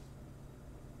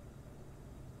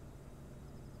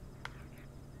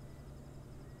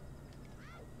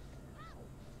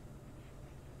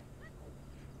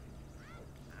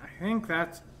 I think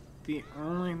that's the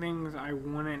only things I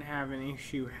wouldn't have an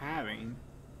issue having.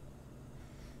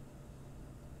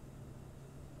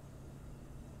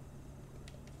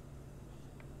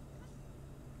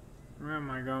 Where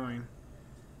am I going?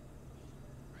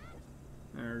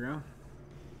 There we go.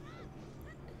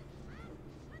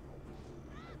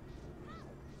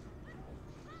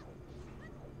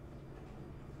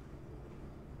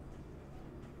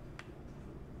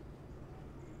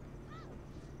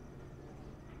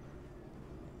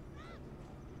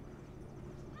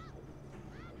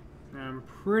 I'm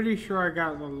pretty sure I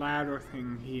got the ladder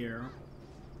thing here.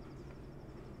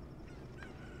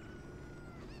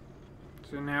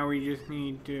 So now we just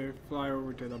need to fly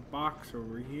over to the box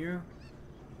over here.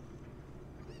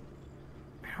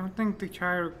 I don't think the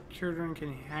children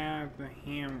can have the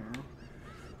hammer.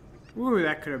 Ooh,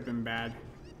 that could have been bad.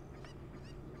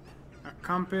 A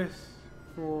compass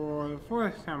for the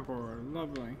Forest Temple.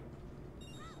 Lovely.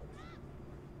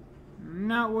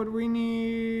 Not what we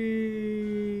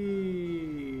need.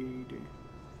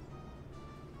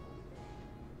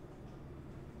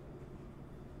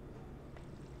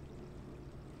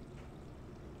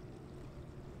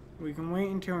 We can wait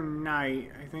until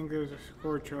night. I think there's a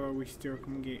Scorchulla we still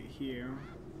can get here.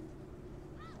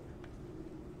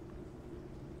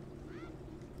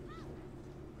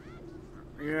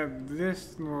 We have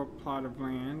this little plot of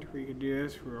land. We could do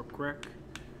this real quick.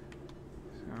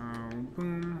 So,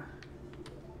 boom.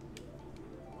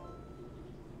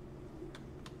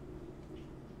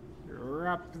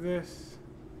 Wrap this.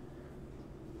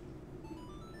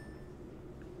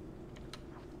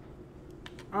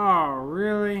 Oh,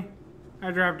 really? I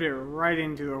dropped it right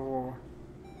into the hole.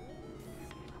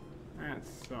 That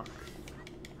sucks.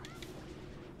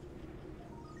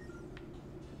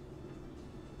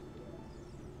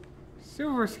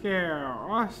 Silver Scale,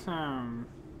 awesome.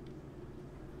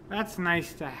 That's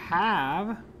nice to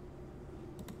have.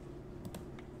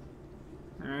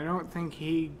 I don't don't think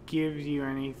he gives you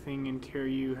anything until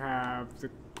you have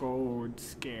the gold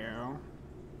scale.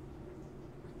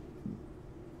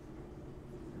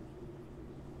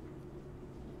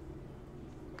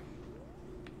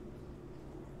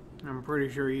 I'm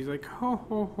pretty sure he's like, ho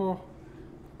ho ho,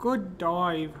 good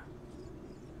dive.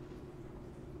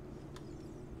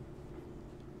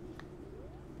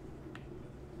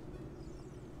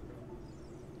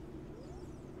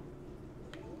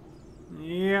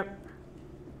 Yep.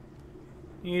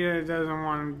 He doesn't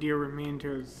want to deal with me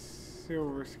into a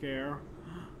silver scale.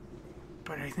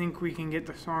 But I think we can get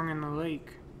the song in the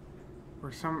lake.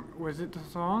 Or was it the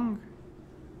song?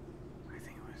 I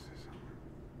think it was the song.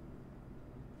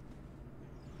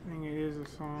 I think it is a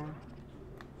song.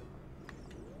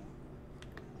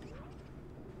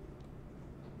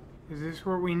 Is this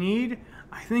what we need?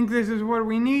 I think this is what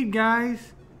we need,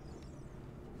 guys.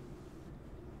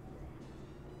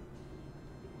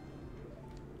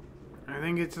 I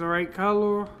think it's the right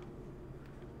color.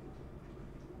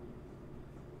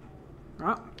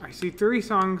 Oh, I see 3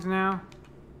 songs now.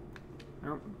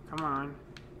 Oh, come on.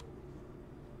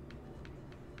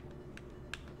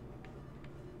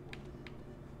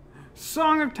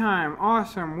 Song of Time.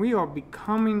 Awesome. We are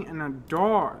becoming an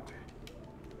adult.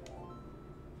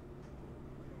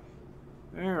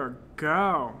 There we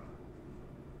go.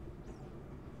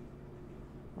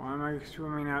 Why am I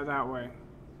swimming out that way?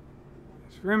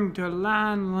 Swim to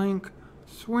land, Link.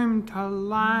 Swim to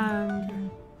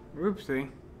land. Oopsie.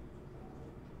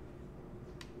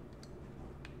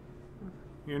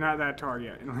 You're not that tall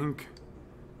yet, Link.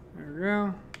 There we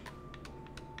go.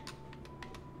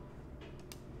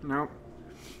 Nope.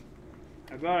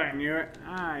 I thought I knew it.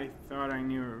 I thought I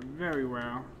knew it very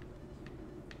well.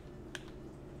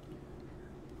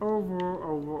 Over,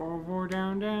 over, over,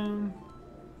 down, down.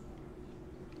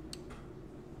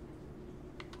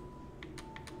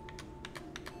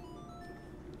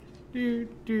 Do,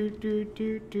 do, do,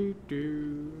 do, do,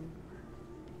 do.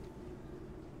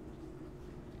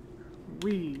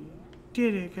 We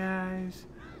did it, guys.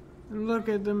 Look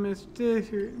at the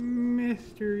mystery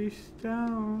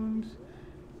stones.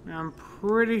 Now, I'm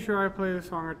pretty sure I play the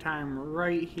Song of Time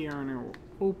right here and it will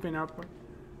open up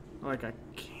like a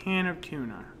can of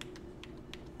tuna.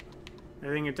 I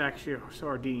think it's actually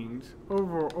sardines.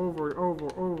 Over, over, over,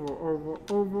 over, over,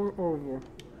 over, over.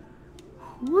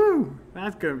 Woo!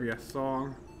 That's gonna be a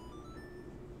song.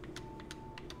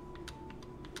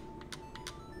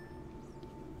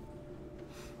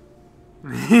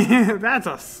 That's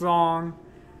a song.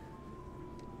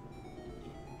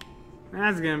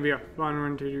 That's gonna be a fun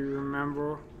one to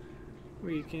remember.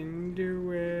 We can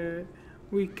do it.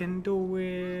 We can do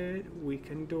it. We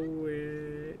can do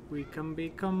it. We can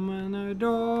become an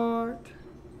adult.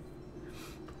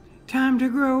 Time to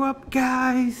grow up,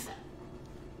 guys.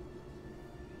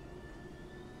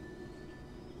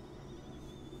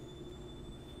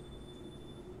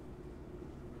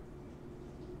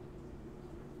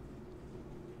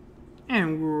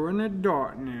 And we're an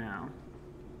adult now.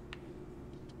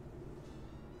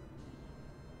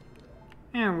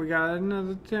 And we got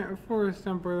another forest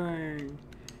temple. And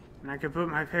I can put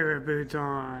my favorite boots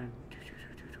on.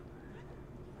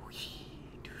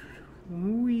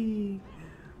 Wee.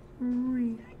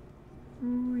 Wee.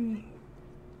 Wee.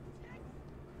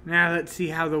 Now let's see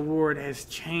how the world has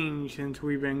changed since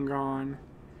we've been gone.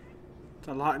 It's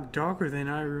a lot darker than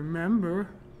I remember.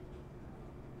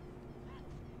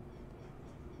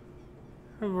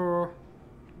 Hello.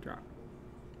 Drop.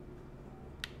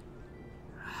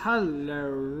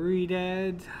 Hello,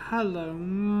 Redads. Hello,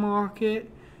 Market.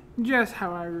 Just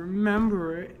how I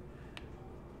remember it.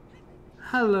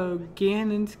 Hello,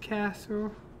 Ganon's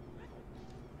Castle.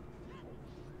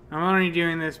 I'm only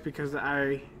doing this because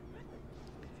I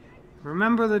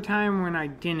remember the time when I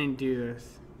didn't do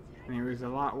this, and it was a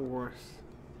lot worse.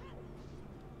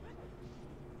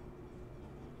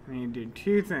 I need to do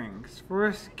 2 things.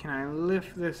 First, can I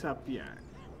lift this up yet?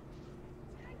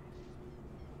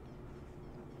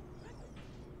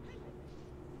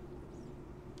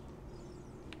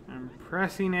 I'm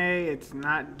pressing A, it's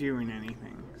not doing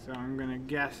anything. So I'm gonna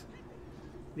guess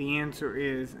the answer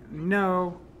is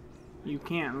no, you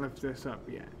can't lift this up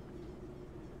yet.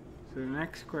 So the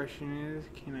next question is,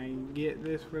 can I get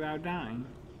this without dying?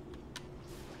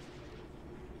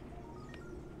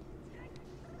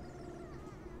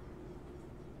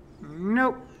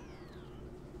 Nope.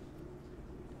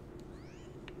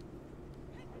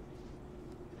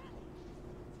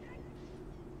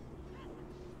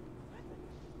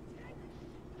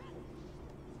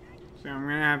 So I'm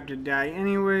gonna have to die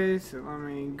anyways, so let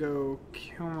me go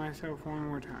kill myself one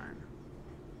more time.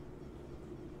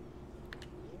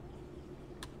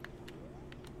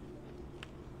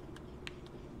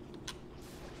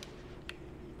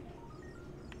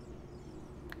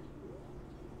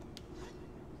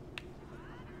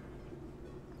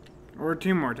 Or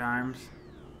 2 more times.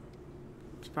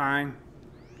 It's fine.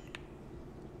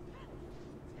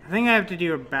 I think I have to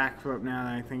do a backflip now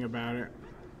that I think about it.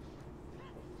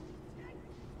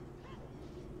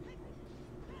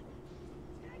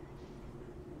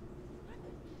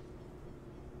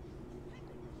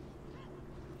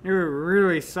 It would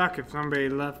really suck if somebody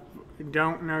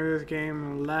don't know this game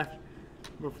and left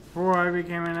before I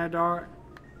became an adult.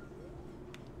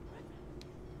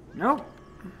 Nope.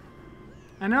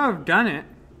 I know I've done it.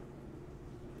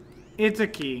 It's a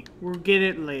key. We'll get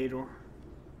it later.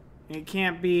 It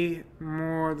can't be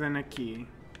more than a key.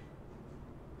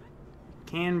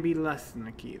 Can be less than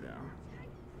a key, though.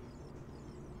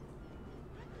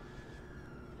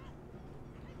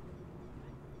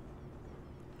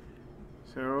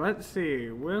 So let's see.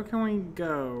 Where can we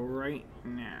go right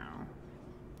now?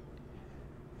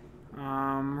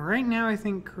 Right now I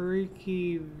think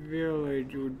Creaky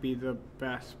Village would be the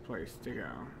best place to go.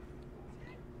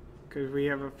 Because we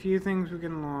have a few things we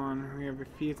can learn, we have a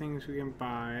few things we can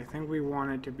buy. I think we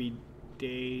want it to be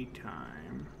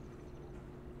daytime.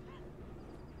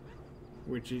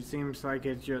 Which it seems like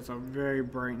it's just a very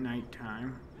bright night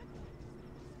time.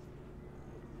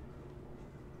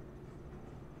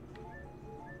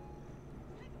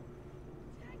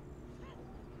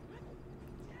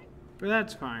 But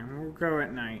that's fine, we'll go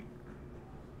at night.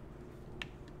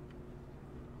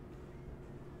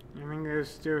 I think there's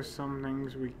still some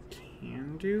things we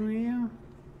can do here.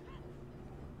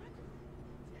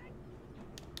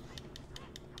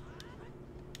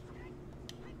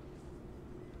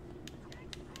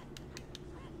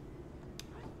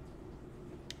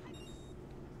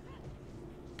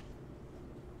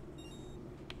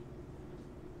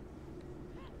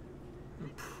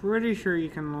 I'm pretty sure you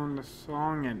can learn the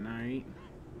song at night.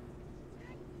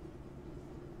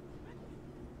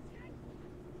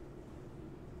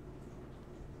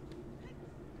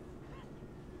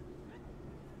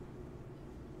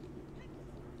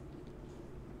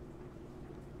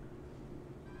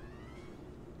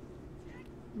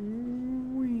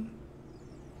 Ooh-wee.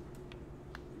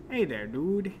 Hey there,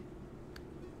 dude.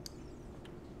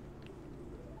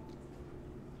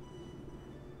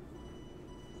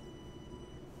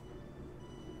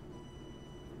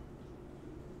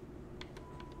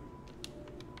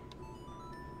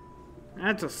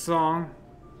 That's a song.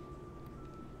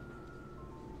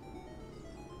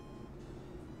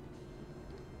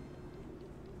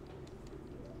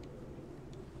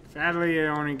 Sadly, it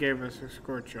only gave us a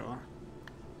Scorchaw.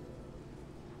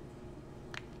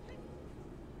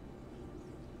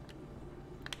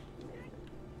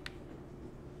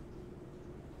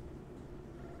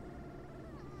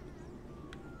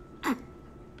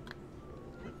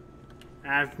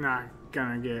 That's not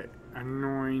gonna get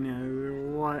annoying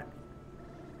as what?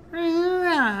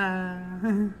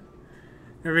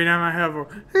 Every time I have a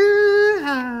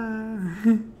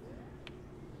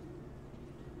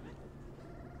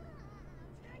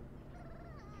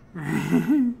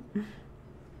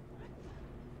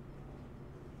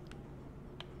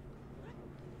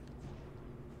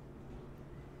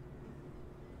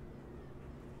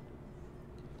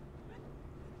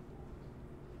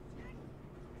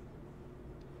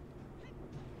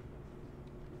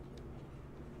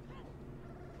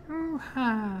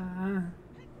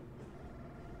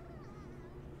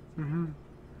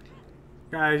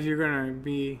Guys, you're gonna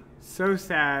be so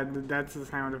sad that that's the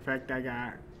sound effect I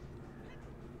got.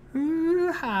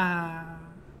 Hoo-ha!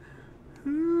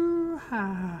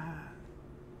 Hoo-ha!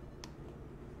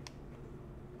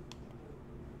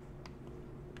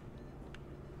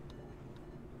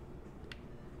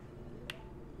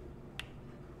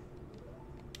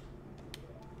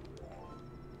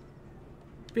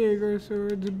 Bigger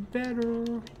swords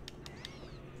better.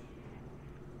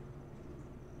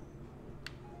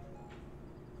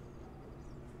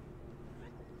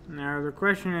 Now the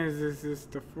question is this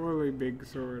the fully big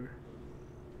sword?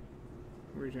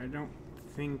 Which I don't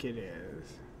think it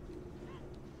is.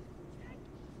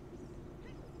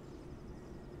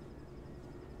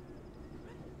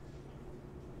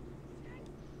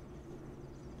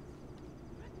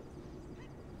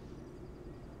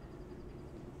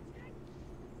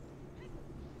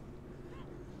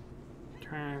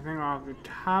 Trying to think off the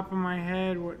top of my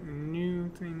head what new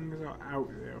things are out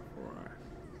there for us.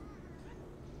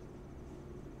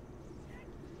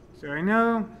 So I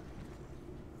know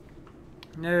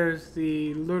there's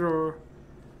the little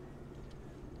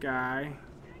guy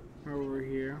over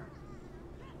here.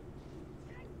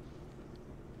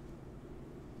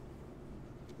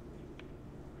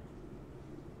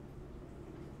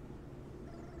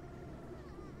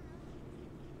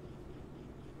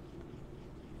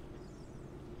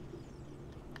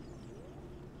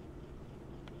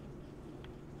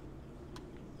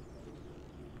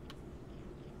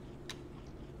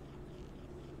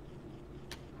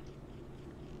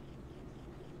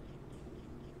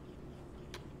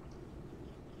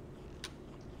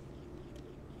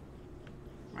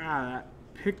 Ah, that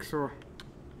pixel.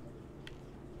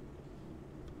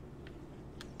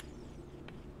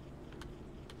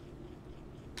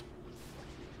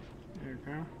 There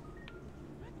we go.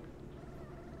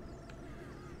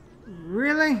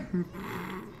 Really?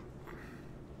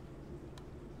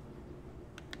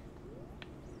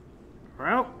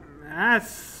 Well, that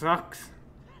sucks.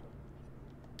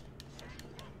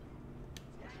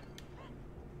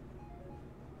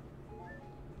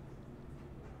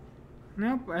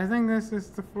 Nope, I think this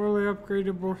is the fully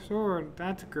upgradable sword.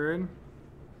 That's good.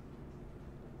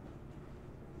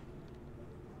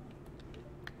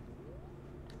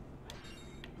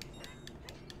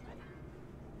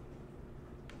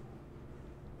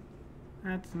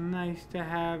 That's nice to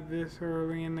have this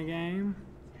early in the game.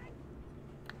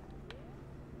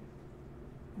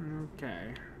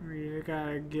 Okay, we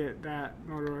gotta get that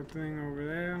little thing over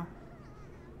there.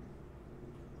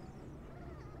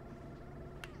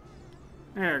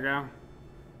 There we go.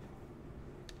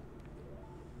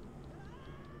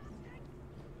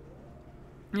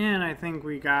 And I think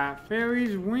we got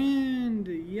Fairy's Wind.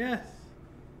 Yes.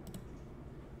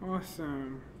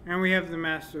 Awesome. And we have the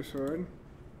Master Sword.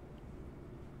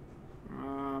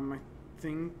 I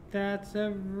think that's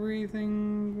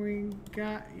everything we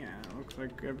got. Yeah, it looks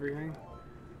like everything.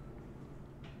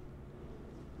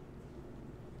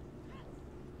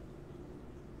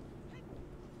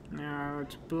 Now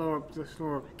let's blow up this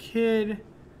little kid.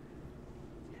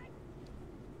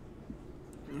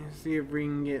 And see if we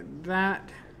can get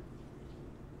that.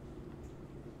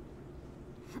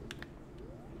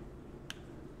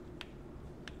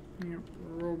 Yep,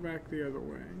 roll back the other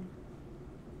way.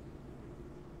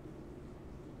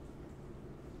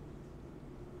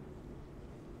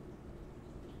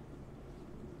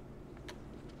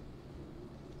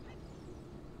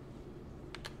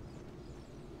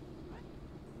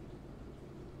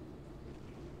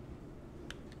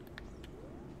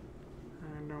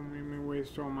 Don't make me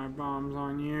waste all my bombs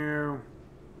on you.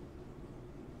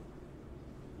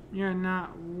 You're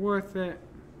not worth it.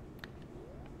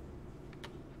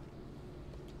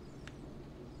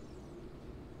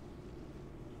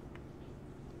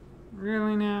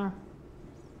 Really now?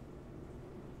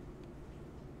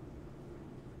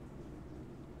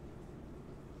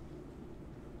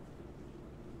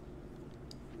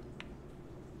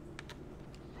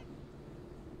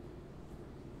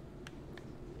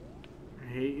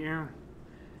 I hate you.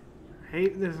 I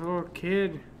hate this little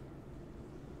kid.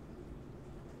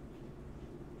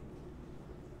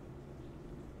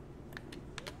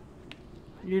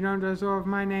 You don't deserve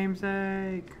my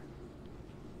namesake.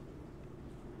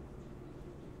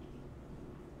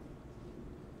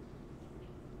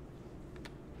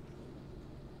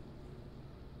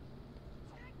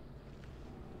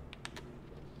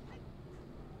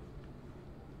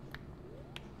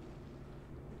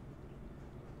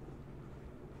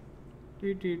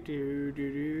 Do do do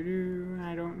do do do.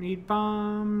 I don't need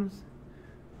bombs.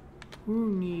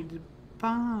 Who needs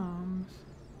bombs?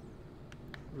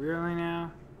 Really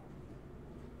now?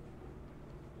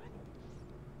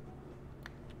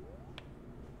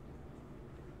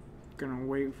 Gonna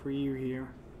wait for you here.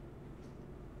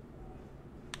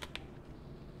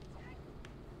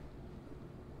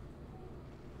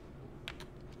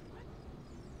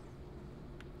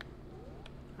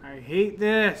 I hate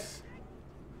this.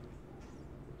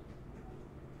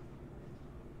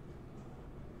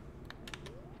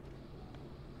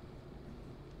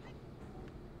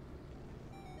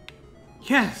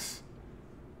 Yes!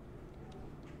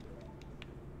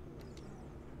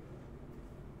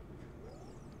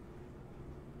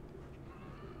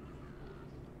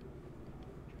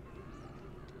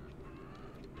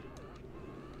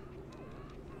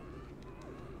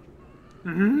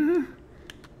 Mm-hmm.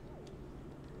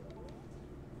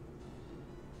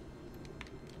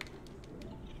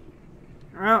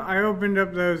 Well, I opened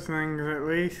up those things at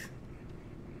least.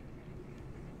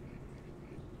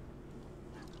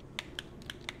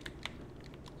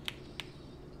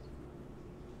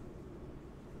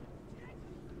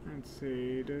 Let's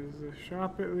see, does the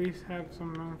shop at least have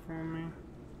something for me?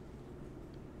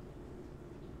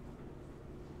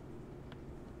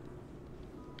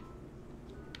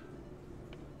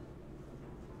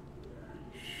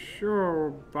 Sure,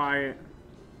 we'll buy it.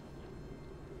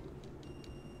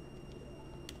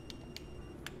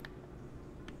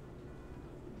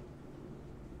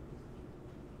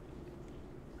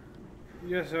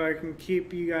 Just so I can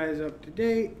keep you guys up to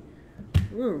date.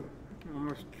 Ooh,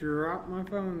 almost dropped my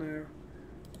phone there.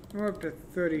 We're up to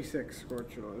 36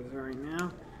 scorches right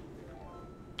now.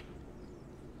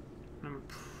 I'm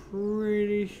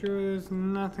pretty sure there's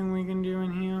nothing we can do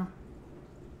in here.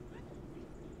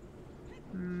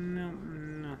 Nope,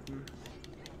 nothing.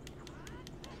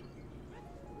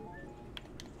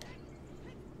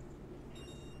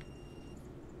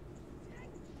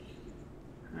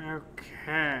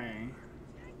 Okay.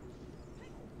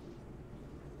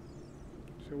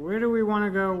 So where do we want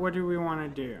to go? What do we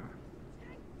want to do?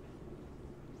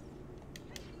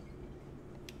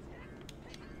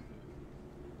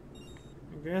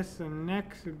 I guess the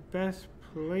next best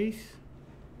place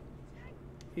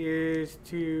is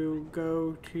to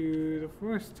go to the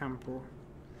Forest Temple.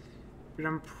 But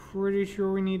I'm pretty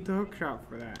sure we need the hookshot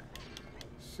for that.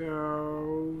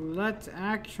 So let's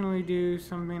actually do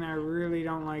something I really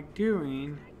don't like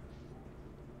doing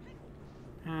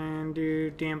and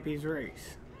do Dampy's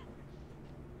Race.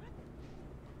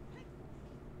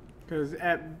 Because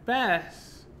at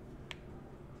best,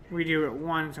 we do it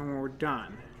once and we're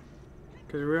done.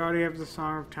 Because we already have the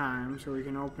Song of Time, so we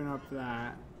can open up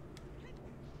that.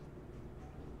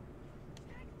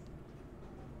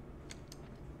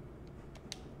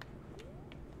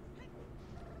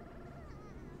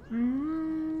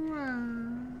 Ooh,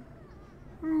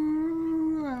 ooh,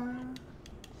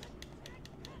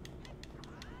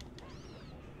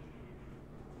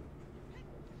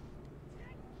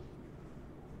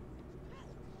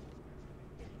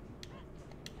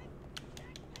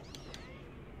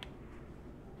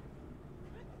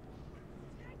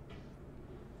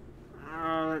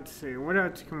 let's see, what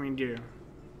else can we do?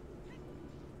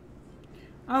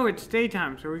 Oh, it's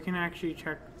daytime, so we can actually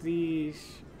check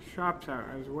these shops out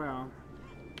as well.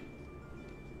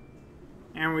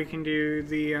 And we can do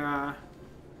the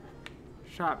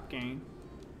shop game.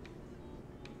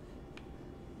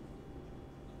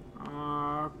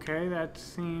 Okay, that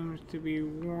seems to be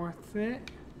worth it.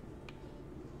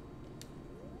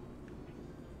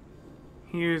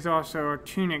 He is also a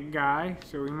tunic guy,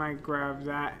 so we might grab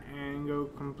that and go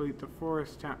complete the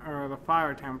the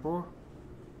fire temple.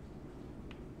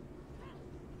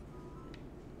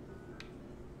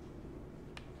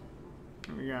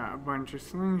 We got a bunch of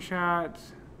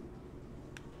slingshots,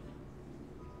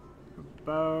 a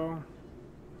bow.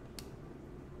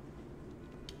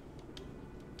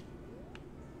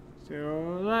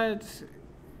 So let's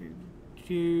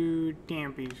do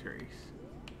Dampy's Race.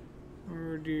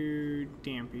 We'll do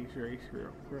Dampy's Race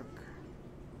real quick.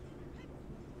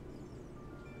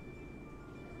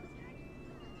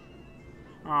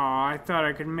 Oh, I thought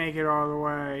I could make it all the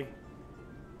way.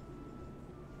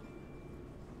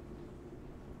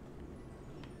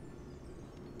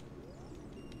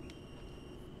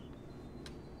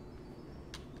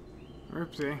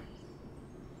 Oopsie.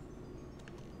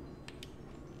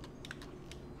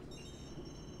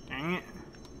 Dang it.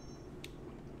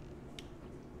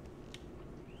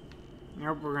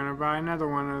 Nope, we're gonna buy another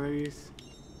one of these.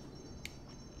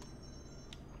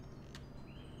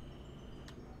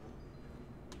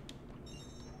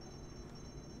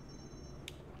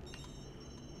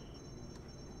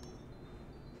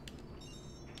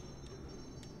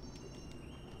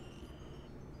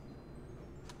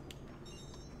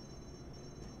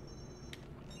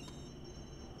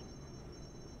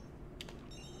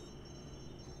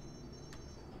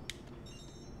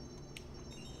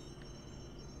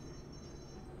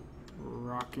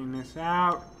 Rocking this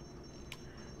out.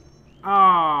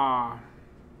 Ah.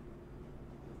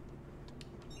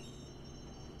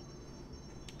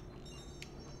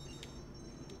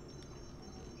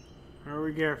 Well,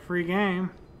 we get a free game.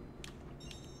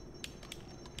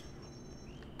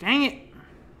 Dang it.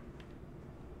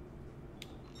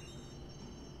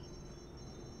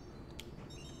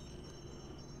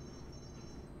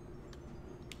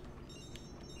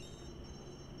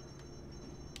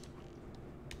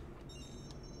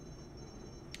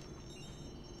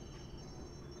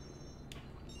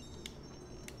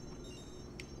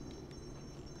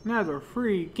 Another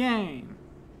free game.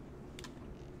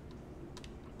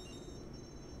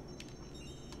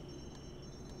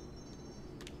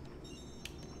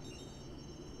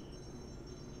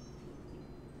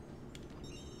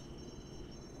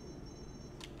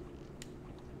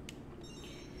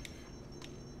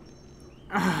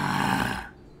 Ah.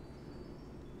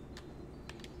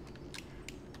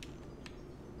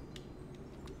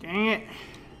 Dang it.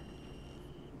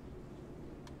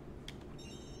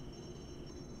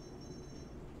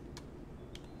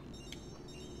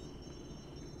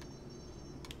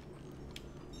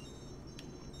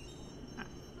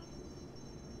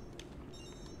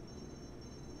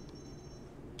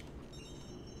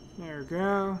 There we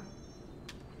go.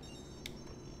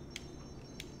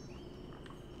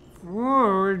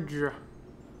 Forge.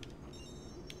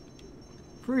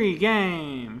 Free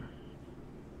game.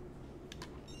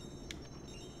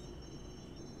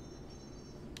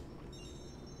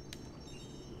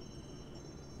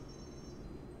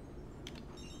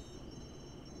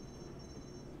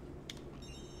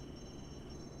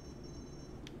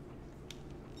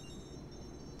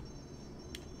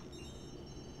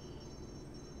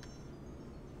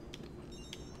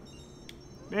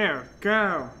 There,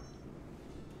 go.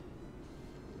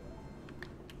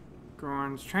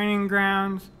 Goron's training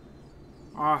grounds.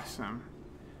 Awesome.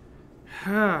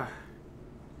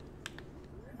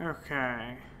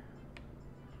 Okay.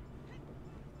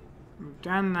 We've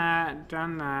done that,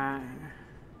 done that.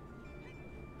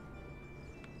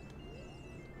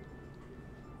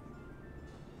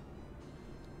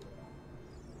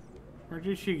 What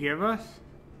did she give us?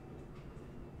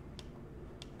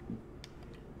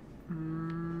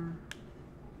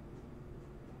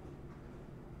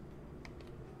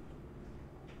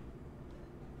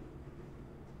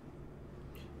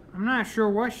 I'm not sure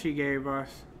what she gave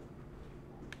us.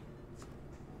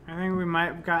 I think we might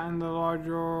have gotten the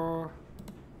larger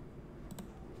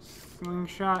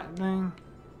slingshot thing.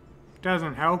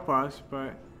 Doesn't help us,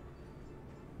 but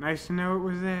nice to know it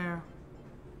was there.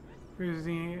 There's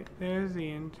the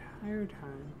entire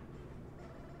time.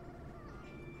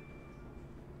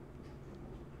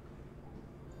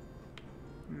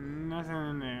 Nothing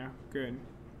in there. Good.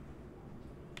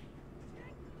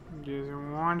 Just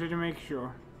wanted to make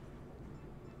sure.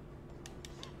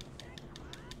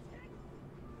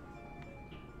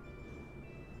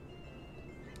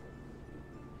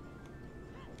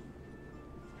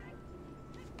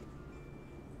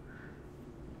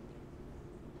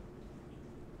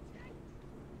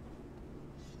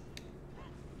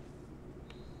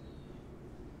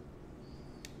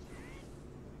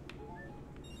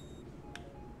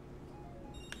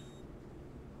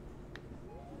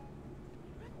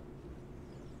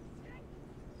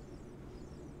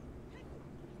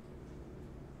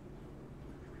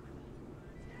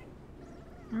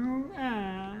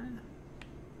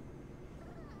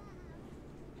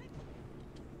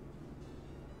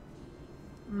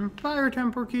 Fire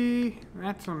temper key.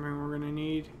 That's something we're gonna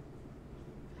need.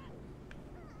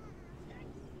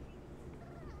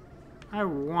 I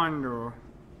wonder.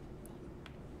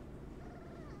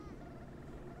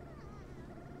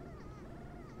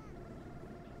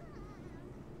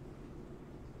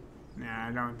 Nah,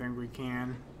 I don't think we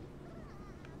can.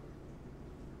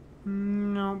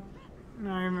 Nope.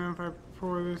 Not even if I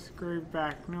pour this grave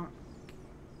back. Nope.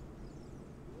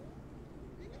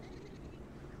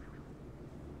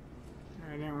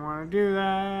 I didn't want to do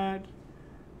that.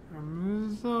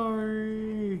 I'm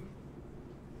sorry.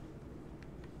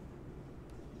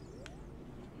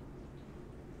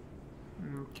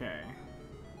 Okay.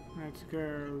 Let's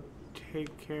go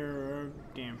take care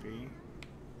of Dampy.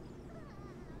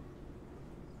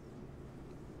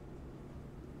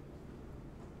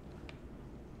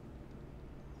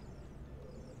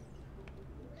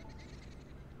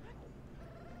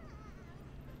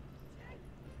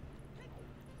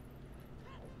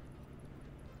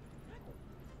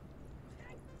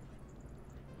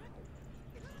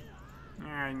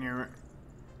 I knew it.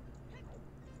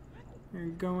 You're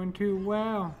going too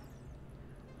well.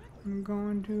 I'm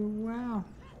going too well.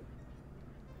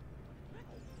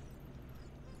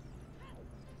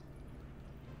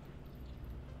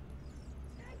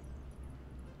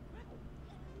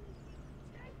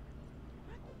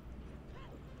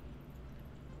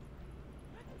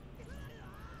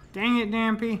 Dang it,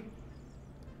 Dampy.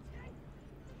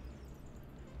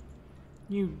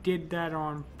 You did that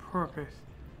on purpose.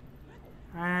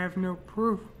 I have no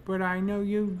proof, but I know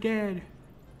you did.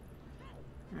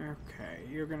 Okay,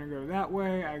 you're gonna go that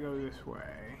way, I go this way.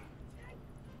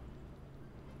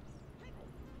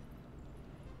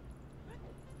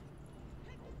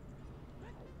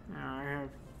 Now I have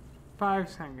 5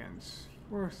 seconds,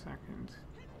 4 seconds.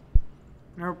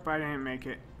 Nope, I didn't make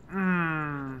it.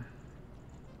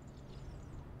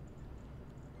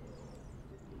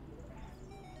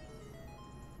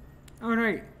 Oh,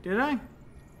 right, did I?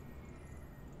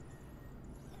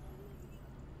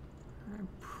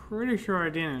 Pretty sure I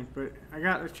didn't, but I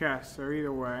got the chest, so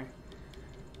either way.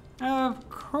 Of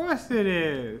course it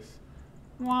is!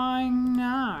 Why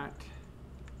not?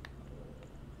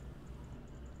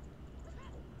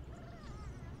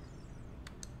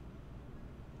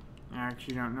 I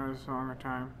actually don't know the song or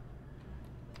time.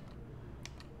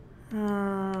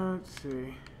 Let's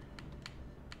see.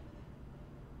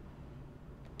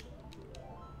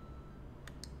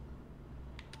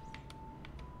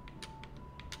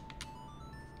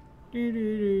 Do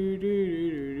do do do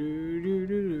do do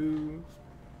do do.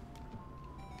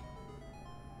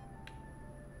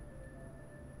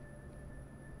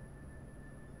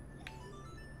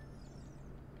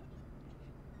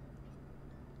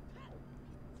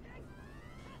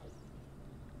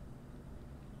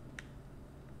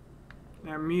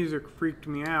 That music freaked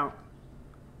me out.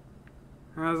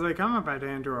 And I was like, I'm about to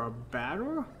enter a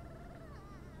battle?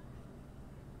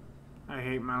 I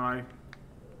hate my life.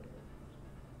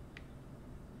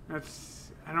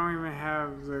 I don't even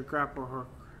have the grapple hook.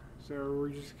 So we're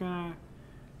just gonna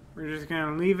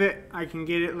leave it. I can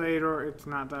get it later. It's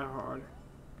not that hard.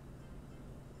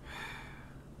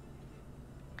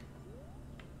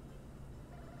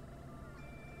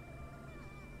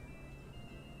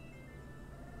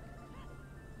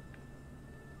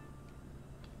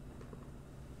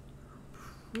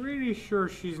 Pretty sure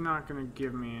she's not gonna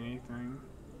give me anything.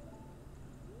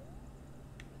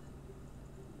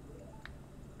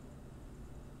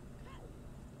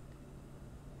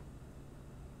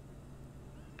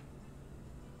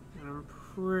 And I'm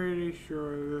pretty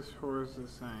sure this horse is the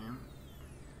same.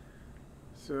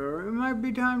 So it might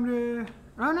be time to...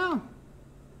 Oh no!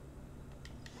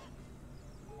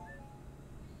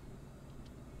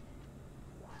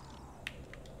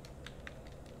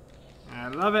 I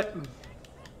love it!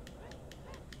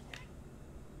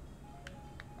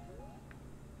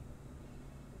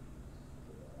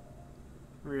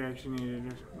 We actually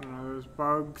needed one of those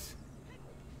bugs.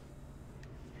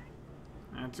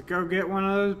 Let's go get one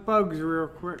of those bugs real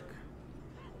quick.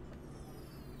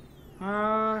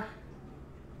 Trying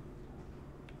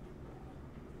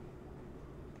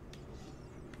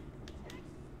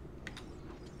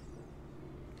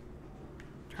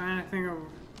to think of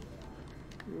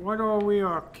what all we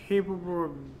are capable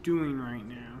of doing right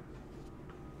now.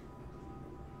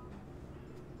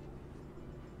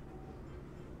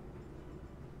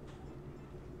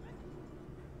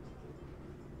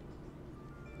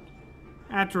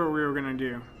 That's what we were gonna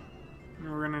do. We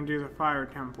were gonna do the fire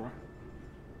temple.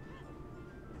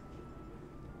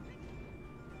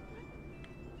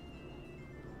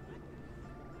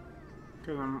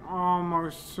 Because I'm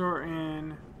almost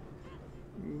certain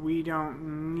we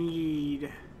don't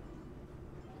need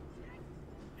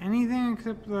anything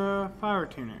except the fire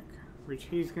tunic, which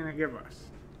he's gonna give us.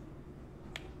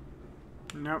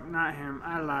 Nope, not him.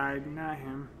 I lied, not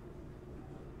him.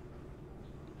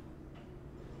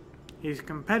 His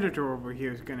competitor over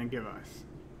here is gonna give us.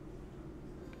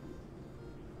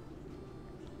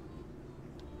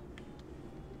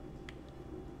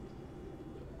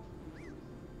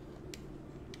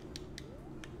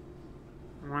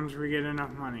 Once we get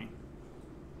enough money.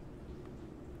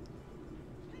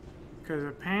 Because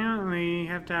apparently you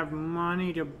have to have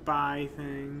money to buy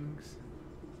things.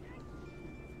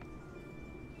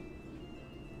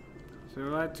 So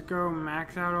let's go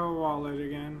max out our wallet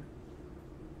again.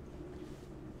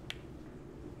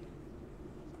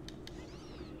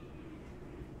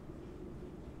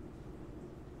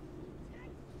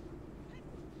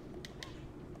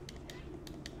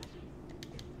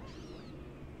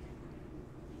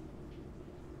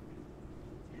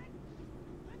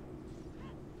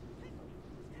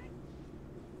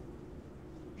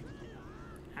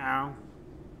 Ow.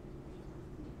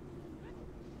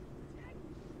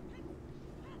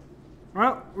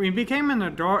 Well, we became an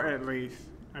adult at least.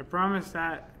 I promised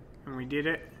that, and we did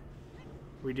it.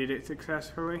 We did it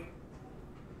successfully.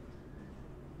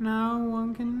 No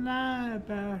one can lie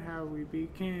about how we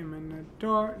became an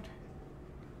adult.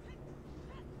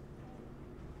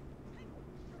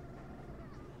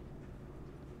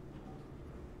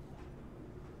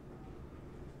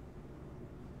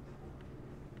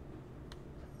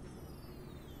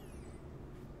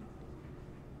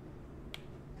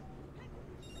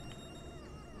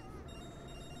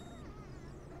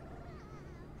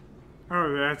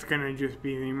 Oh, that's gonna just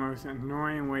be the most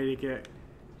annoying way to get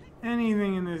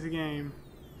anything in this game.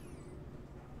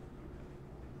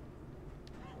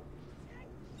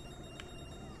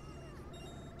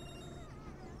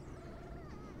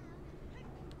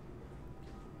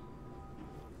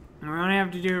 And we only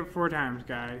have to do it 4 times,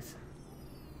 guys.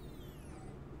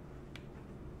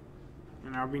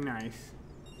 And I'll be nice.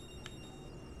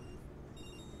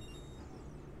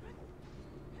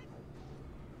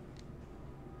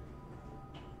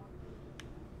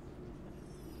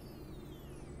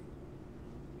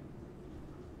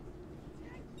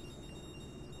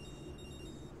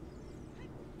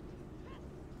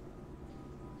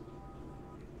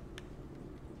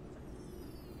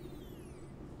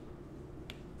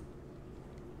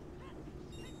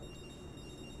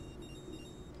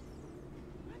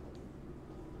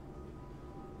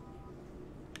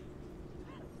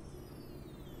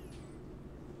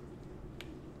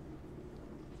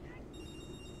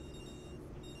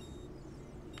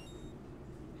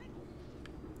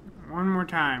 One more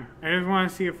time. I just want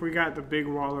to see if we got the big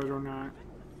wallet or not.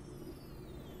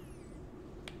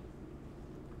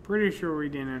 Pretty sure we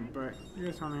didn't, but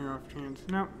just on the off chance.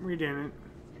 Nope, we didn't.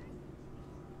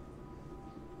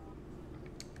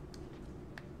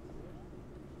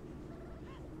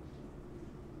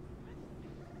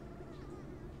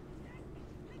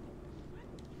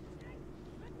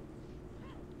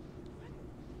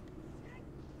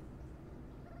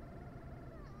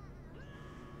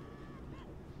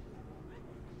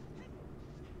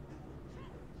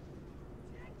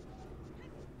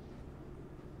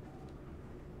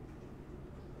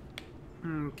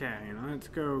 Okay, let's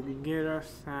go get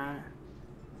us that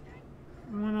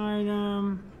one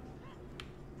item.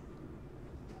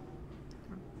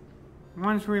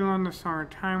 Once we learn the Song of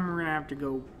Time, we're gonna have to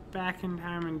go back in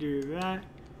time and do that.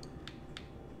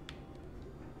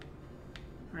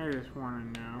 I just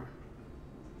want to know.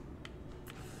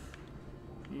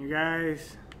 You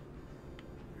guys,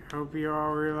 I hope you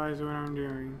all realize what I'm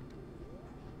doing.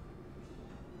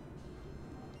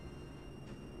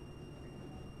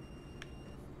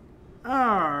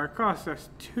 Oh, it cost us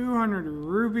 200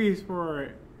 rupees for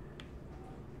it.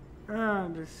 Oh,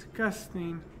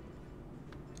 disgusting.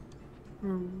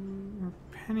 We're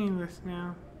penniless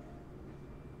now.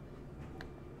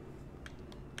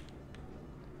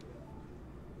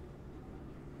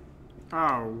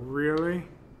 Oh, really?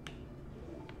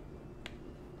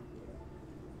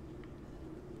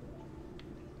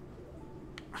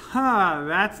 Huh,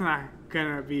 that's not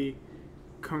gonna be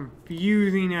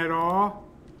confusing at all.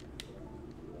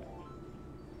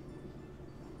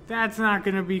 That's not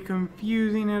gonna be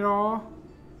confusing at all.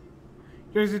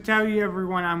 Just to tell you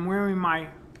everyone, I'm wearing my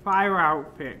fire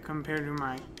outfit compared to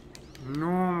my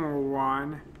normal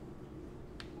one.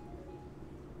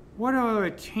 What are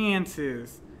the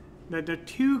chances that the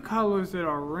two colors that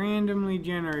are randomly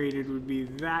generated would be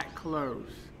that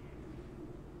close?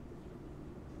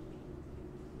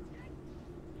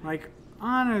 Like,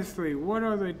 honestly, what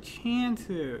are the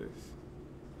chances?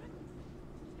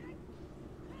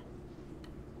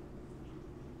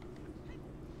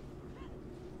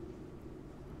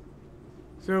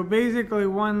 So basically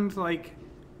one's like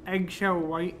eggshell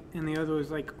white and the other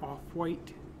is like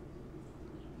off-white.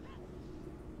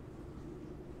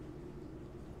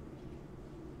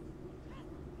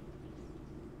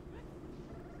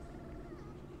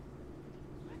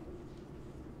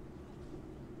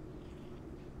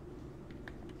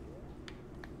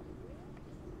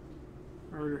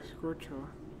 Or the Scorcher.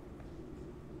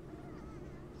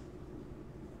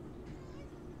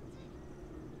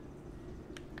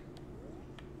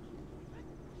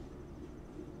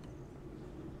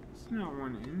 There's not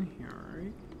one in here,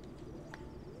 right?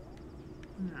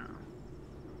 No.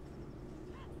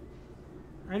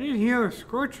 I did hear a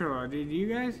Scorcher. Did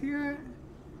you guys hear it?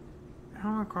 I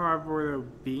don't recall ever there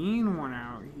being one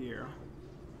out here.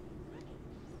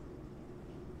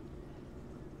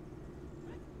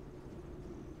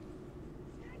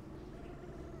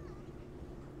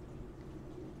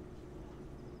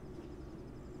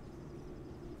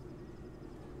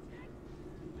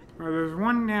 Well, there's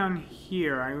one down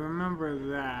here. I remember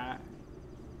that.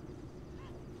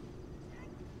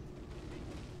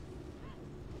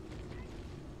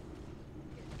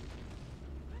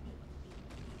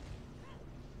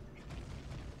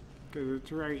 Because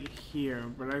it's right here.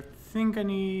 But I think I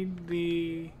need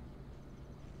the...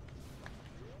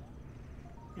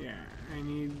 Yeah, I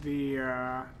need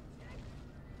the,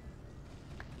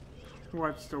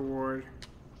 what's the word?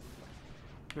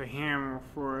 The hammer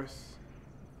for us.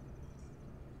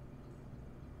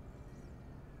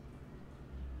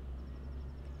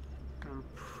 I'm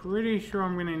pretty sure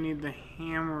I'm gonna need the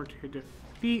hammer to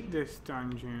defeat this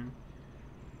dungeon.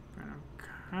 But I'm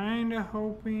kinda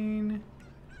hoping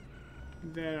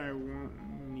that I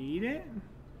won't need it.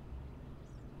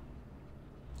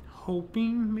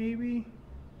 Hoping, maybe?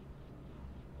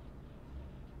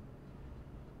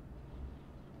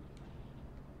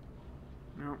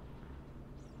 Nope.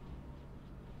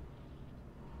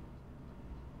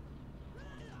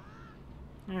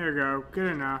 There you go,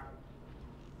 good enough.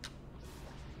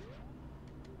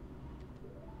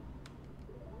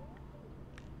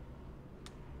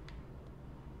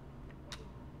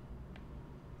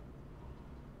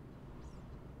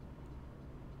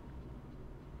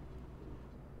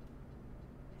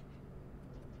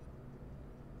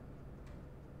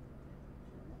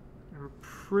 I'm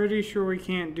pretty sure we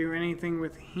can't do anything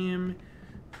with him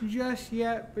just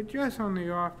yet, but just on the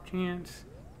off chance.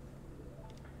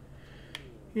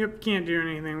 Yep, can't do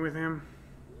anything with him.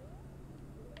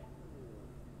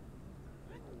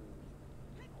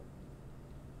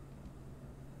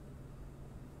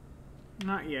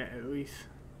 Not yet, at least.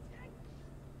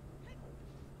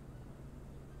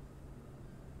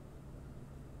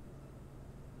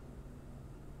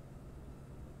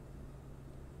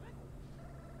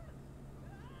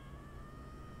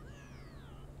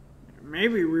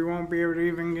 Maybe we won't be able to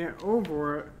even get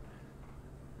over it.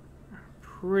 I'm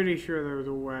pretty sure there's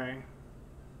a way.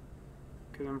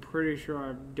 Because I'm pretty sure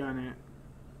I've done it.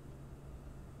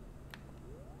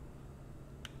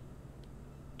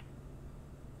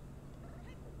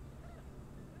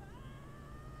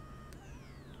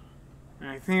 And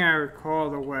I think I recall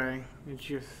the way. It's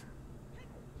just...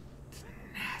 it's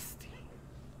nasty.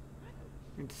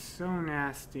 It's so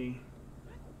nasty.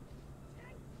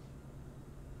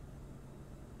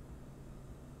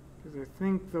 Because I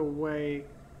think the way...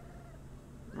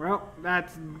 Well,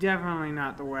 that's definitely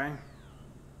not the way.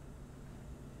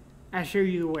 I'll show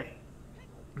you the way.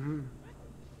 Mm-hmm.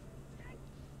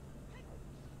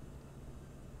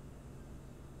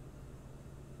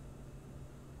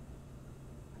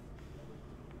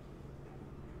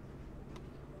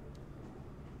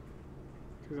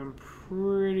 Because I'm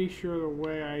pretty sure the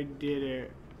way I did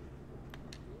it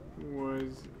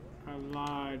was a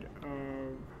lot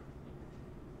of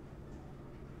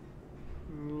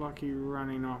lucky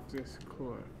running off this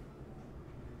cliff.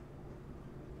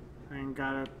 And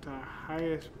got up to the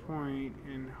highest point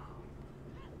and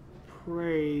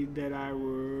prayed that I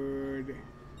would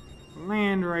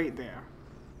land right there.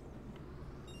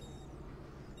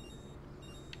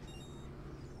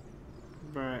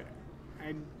 But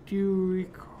I do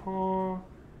recall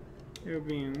there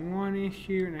being one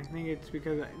issue, and I think it's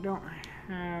because I don't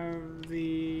have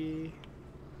the...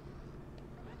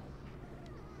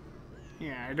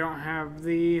 Yeah, I don't have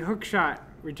the hook shot,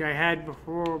 which I had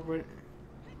before, but...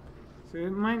 So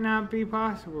it might not be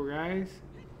possible, guys.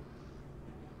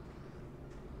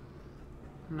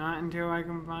 Not until I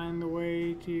can find the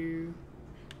way to...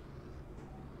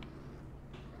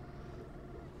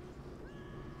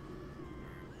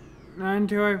 Not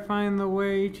until I find the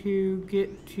way to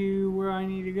get to where I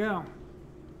need to go.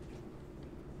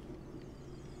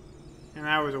 And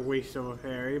that was a waste of a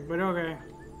ferry, but okay.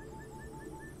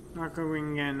 Luckily we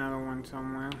can get another one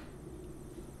somewhere.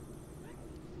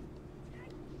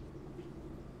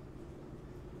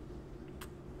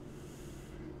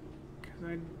 Because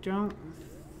I don't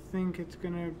think it's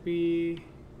gonna be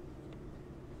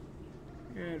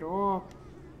at all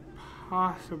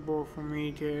possible for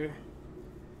me to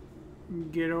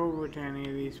get over to any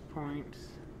of these points.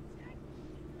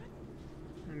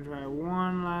 And try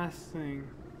one last thing.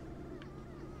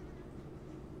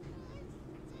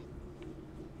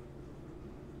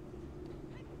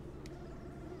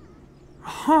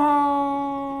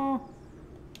 Oh!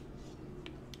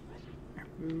 I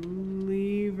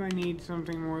believe I need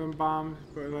something more than bombs,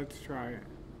 but let's try it.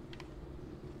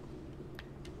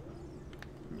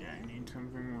 Yeah, I need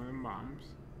something more than bombs.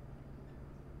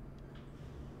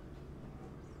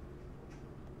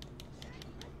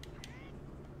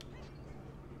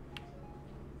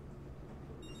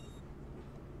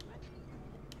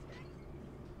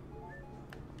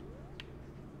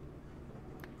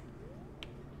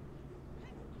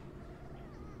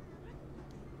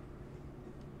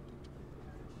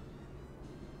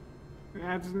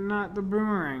 That's not the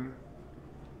boomerang.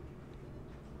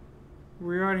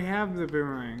 We already have the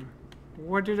boomerang.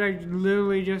 What did I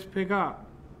literally just pick up?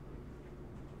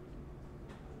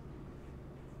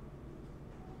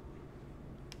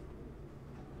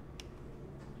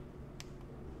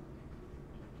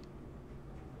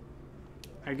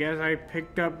 I guess I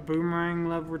picked up boomerang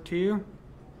level 2.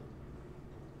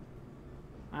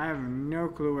 I have no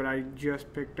clue what I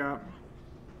just picked up.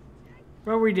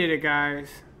 But we did it, guys.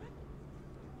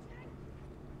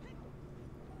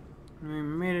 We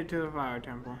made it to the fire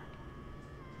temple.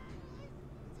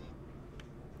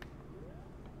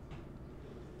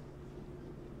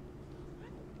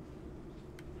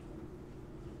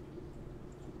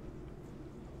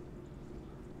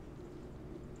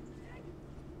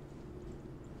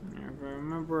 Now, if I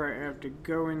remember, I have to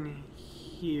go in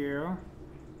here.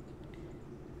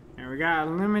 And we got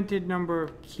a limited number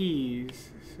of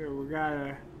keys, so we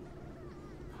gotta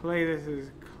play this as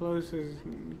close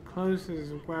as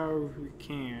well as we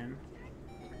can.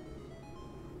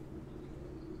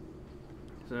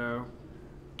 So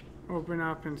open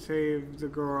up and save the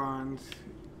Gorons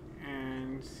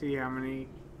and see how many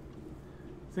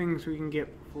things we can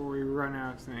get before we run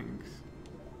out of things.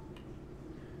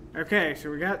 Okay,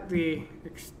 so we got the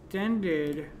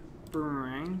extended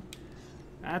boomerang.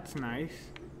 That's nice.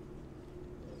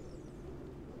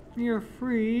 You're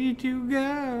free to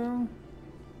go.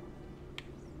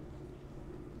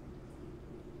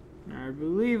 I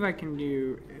believe I can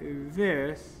do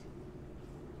this,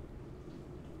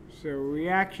 so we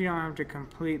actually don't have to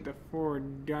complete the 4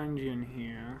 dungeon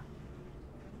here.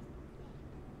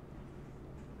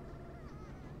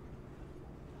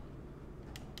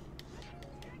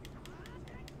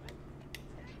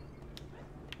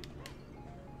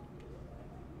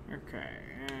 Okay,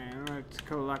 and let's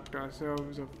collect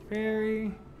ourselves a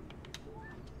fairy.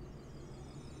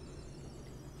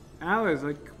 That was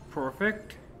like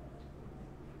perfect.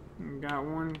 Got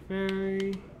one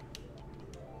fairy.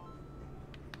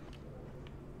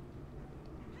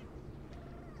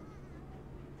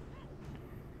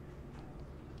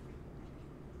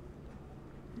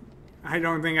 I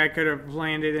don't think I could have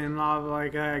landed in lava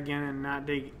like that again and not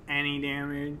take any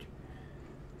damage.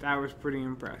 That was pretty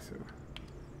impressive.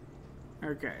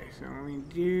 Okay, so we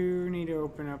do need to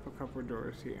open up a couple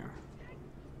doors here.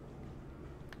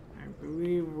 I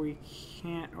believe we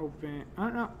can't open it. Oh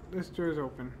no, this door is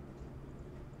open.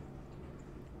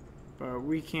 But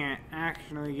we can't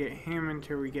actually get him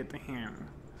until we get the hammer.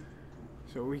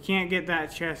 So we can't get that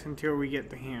chest until we get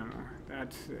the hammer.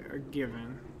 That's a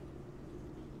given.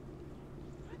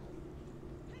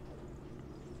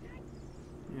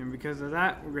 And because of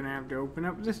that, we're going to have to open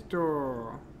up this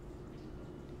door.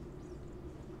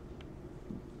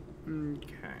 Okay.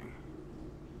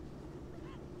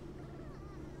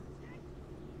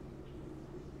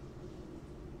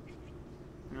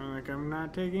 Like I'm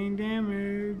not taking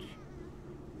damage.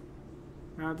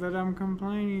 Not that I'm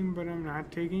complaining, but I'm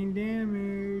not taking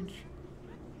damage.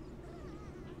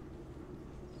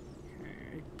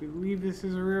 Okay, I believe this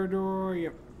is a rear door.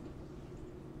 Yep.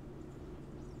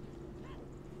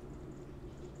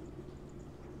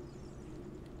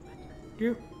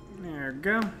 Yep. There we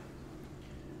go.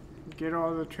 Get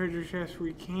all the treasure chests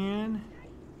we can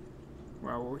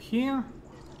while we're here.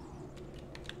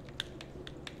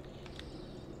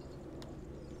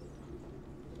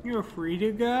 You're free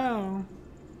to go.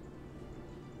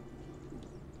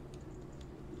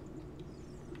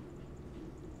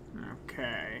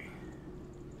 Okay.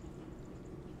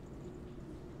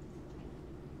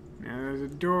 Now there's a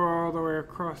door all the way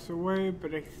across the way,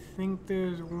 but I think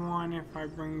there's one if I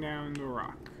bring down the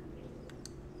rock.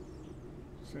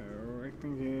 So I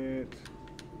think it's...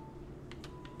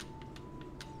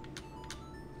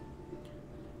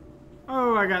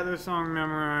 Oh, I got this song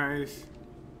memorized.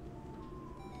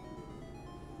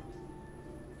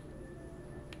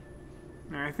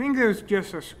 Now, I think there's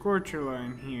just a Scorchula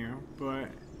in here, but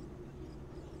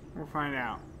we'll find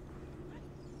out.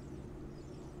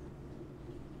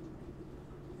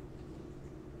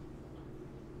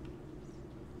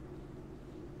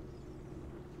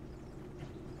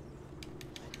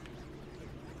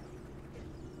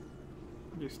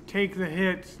 Just take the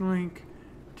hits, Link.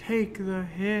 Take the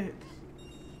hits.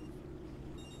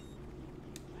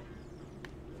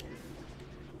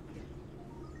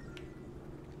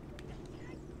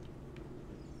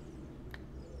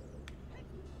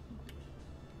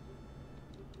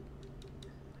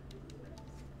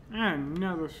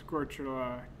 Another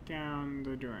Scorchula down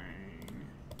the drain.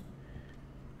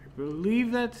 I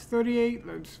believe that's 38.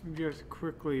 Let's just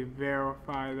quickly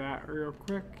verify that real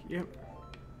quick. Yep.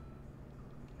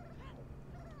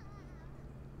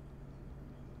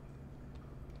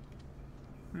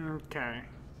 Okay.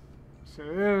 So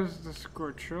there's the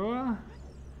Scorchula.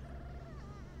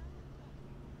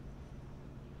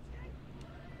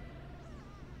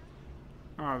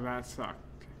 Oh, that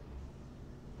sucked.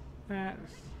 That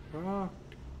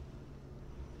sucked.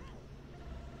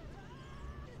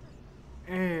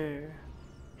 Eh.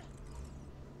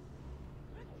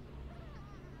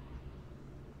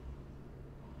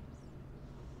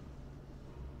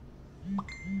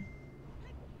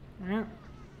 Yep.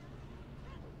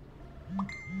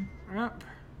 Up.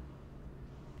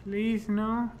 Please,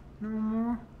 no. No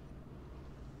more.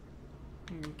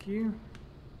 Thank you.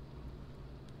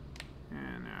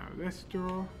 And now this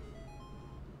door.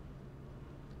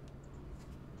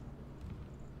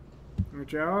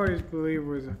 Which I always believed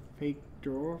was a fake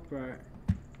door, but...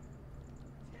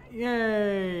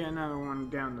 Yay! Another one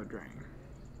down the drain.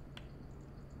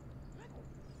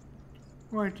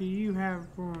 What do you have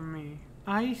for me?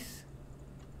 Ice?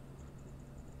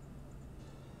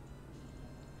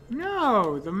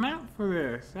 No! The map for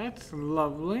this. That's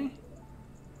lovely.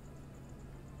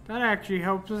 That actually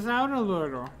helps us out a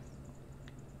little.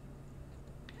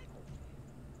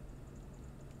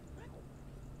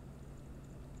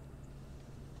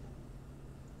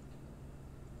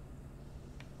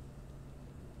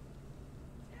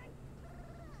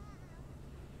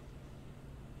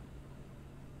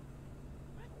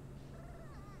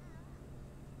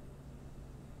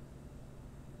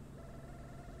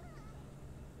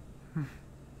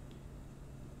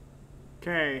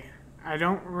 Okay, I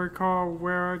don't recall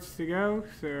where else to go,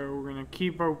 so we're gonna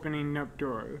keep opening up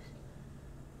doors.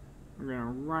 We're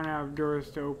gonna run out of doors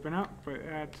to open up, but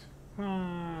that's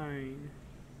fine.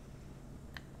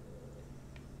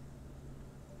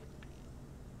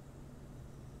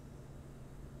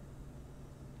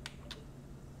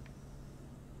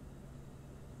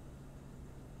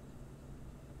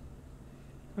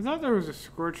 I thought there was a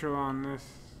Scorchula on this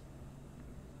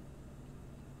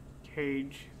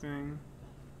cage thing.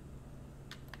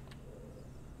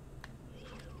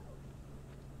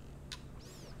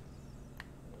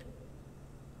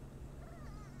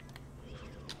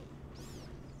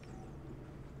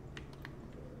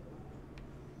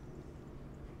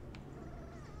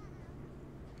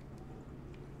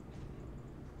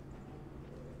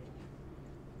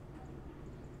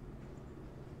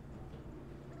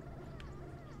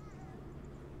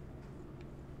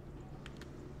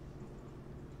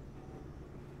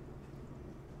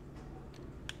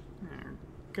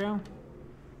 go.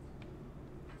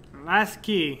 Last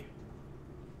key.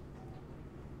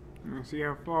 Let's see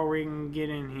how far we can get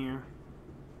in here.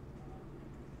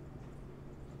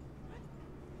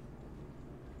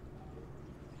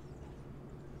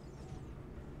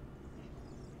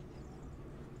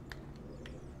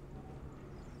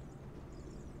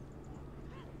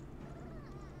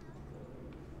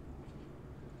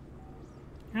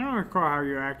 I don't recall how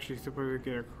you're actually supposed to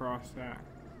get across that.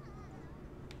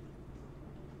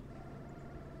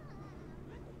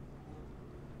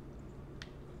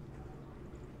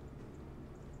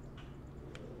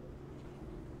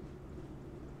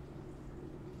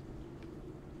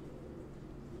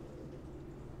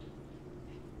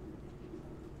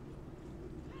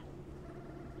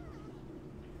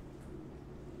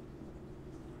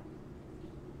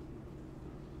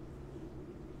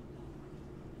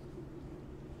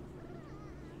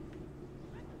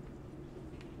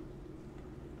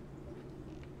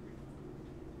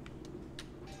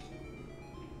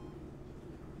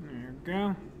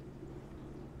 Go.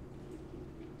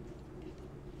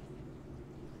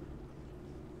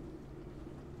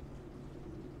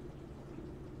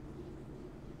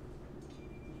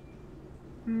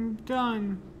 I'm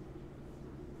done.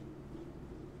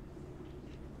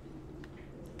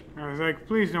 I was like,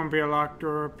 please don't be a locked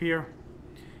door up here.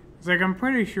 It's like, I'm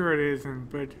pretty sure it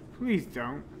isn't, but please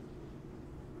don't.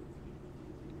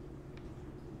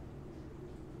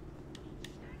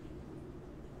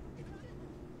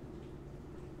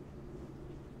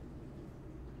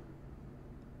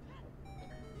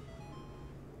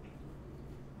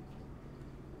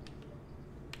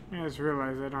 I just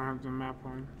realized I don't have the map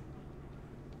on.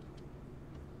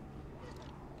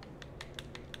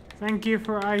 Thank you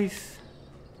for ice.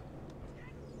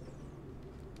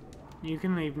 You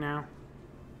can leave now.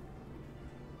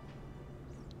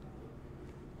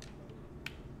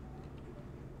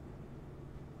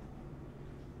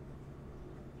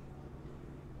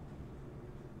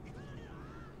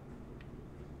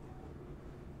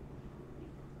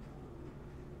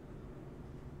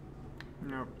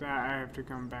 Nope, that I have to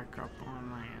come back up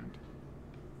on land.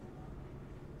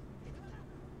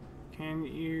 Can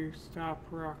you stop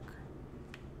rock?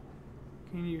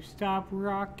 Can you stop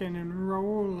rocking and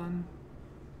rolling?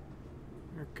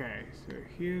 Okay, so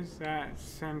here's that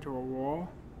central wall.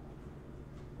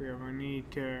 We ever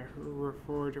need to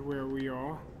refer to where we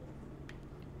are.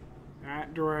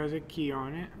 That door has a key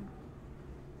on it.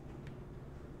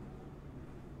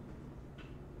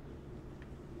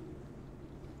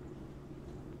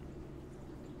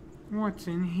 What's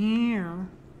in here?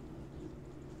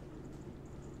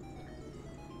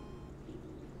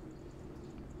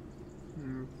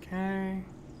 Okay.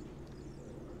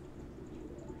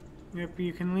 Yep,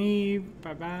 you can leave.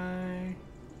 Bye-bye.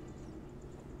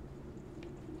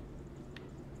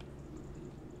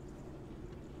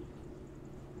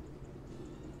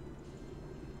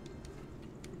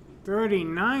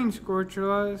 $39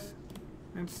 Scorchula's.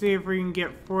 Let's see if we can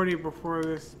get 40 before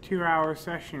this 2-hour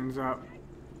session's up.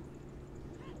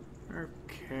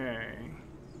 Okay.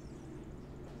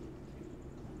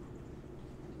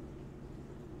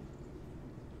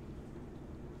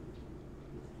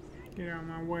 Get out of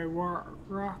my way,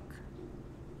 rock.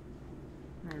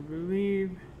 I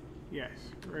believe, yes,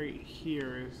 right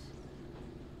here is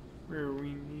where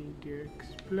we need to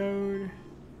explode.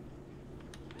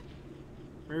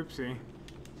 Oopsie.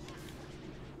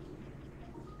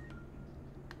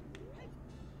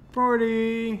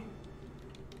 40.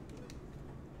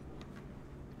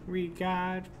 We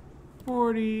got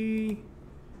 40.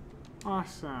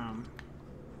 Awesome.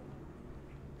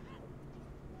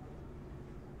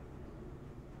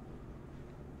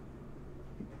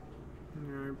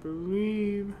 I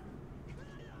believe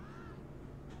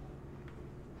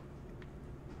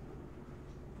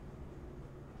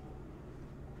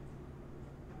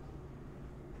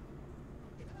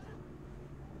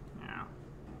now.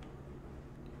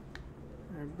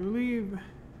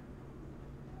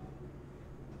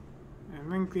 I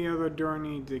think the other door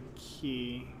needs a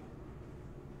key.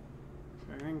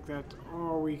 So I think that's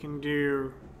all we can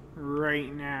do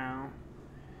right now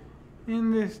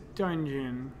in this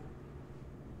dungeon.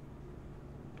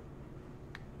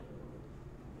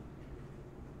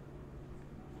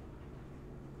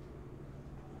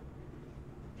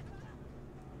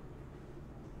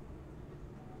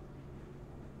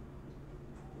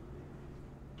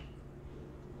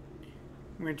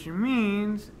 Which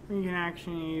means we can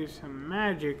actually use some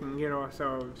magic and get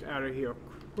ourselves out of here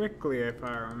quickly, if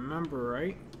I remember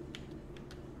right.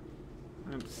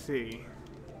 Let's see.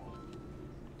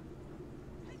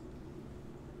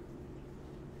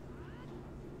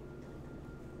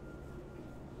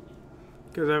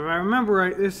 Because if I remember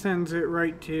right, this sends it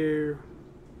right to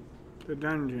the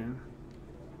dungeon.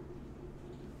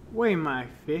 Way my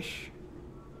fish.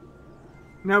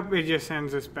 Nope, it just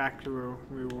sends us back to where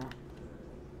we were.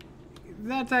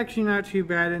 That's actually not too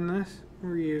bad in this.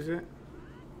 We'll use it.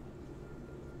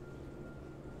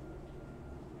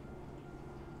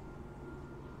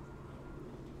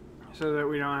 So that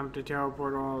we don't have to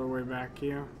teleport all the way back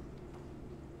here.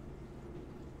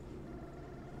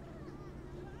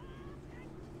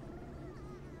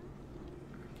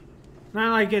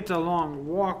 Not like it's a long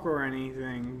walk or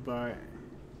anything, but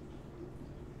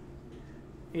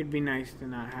it'd be nice to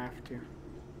not have to.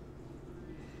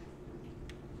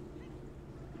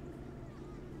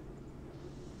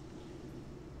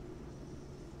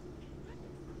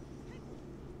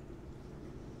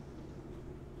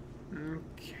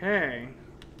 Okay.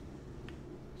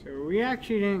 So we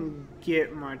actually didn't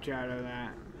get much out of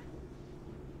that.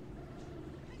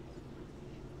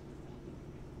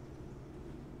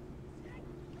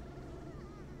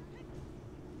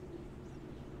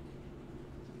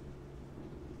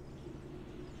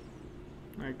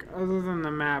 Like, other than the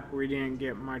map, we didn't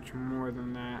get much more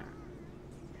than that.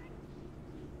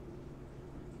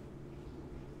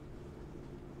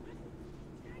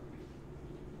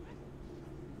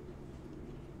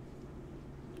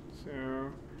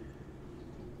 So,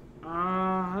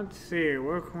 let's see,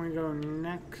 where can we go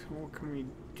next? What can we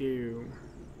do?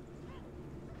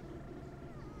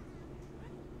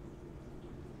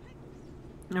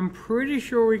 I'm pretty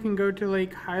sure we can go to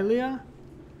Lake Hylia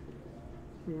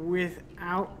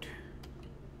without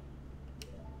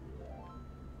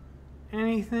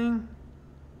anything.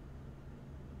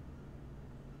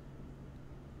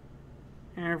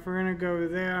 And if we're gonna go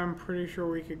there, I'm pretty sure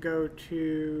we could go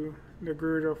to the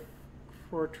Gerudo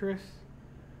Fortress.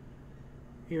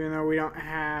 Even though we don't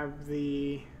have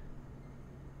the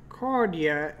card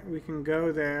yet, we can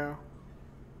go there.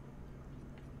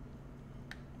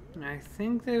 And I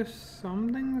think there's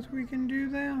some things we can do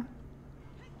there.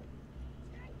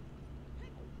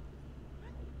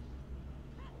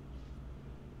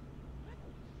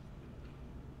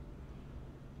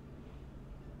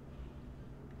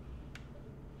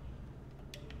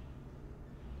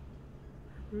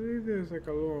 I believe there's like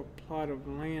a little plot of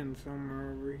land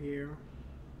somewhere over here.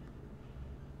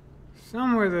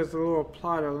 Somewhere there's a little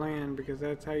plot of land because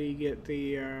that's how you get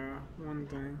the one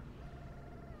thing.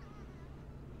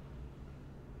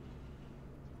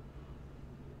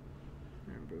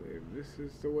 I believe this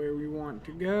is the way we want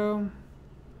to go.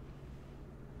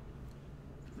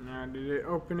 Now, did it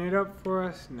open it up for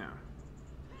us? No.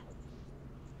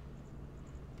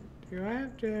 Do I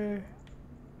have to...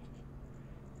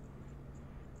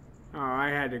 Oh, I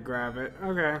had to grab it.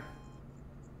 Okay.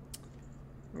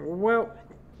 Well,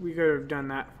 we could have done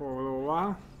that for a little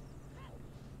while.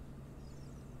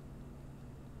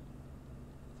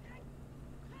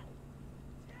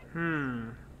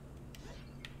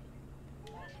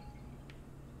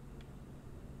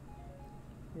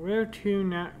 Where to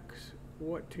next?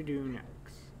 What to do next?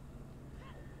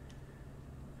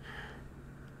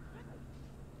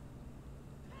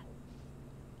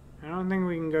 I don't think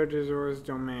we can go to Zora's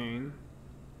domain.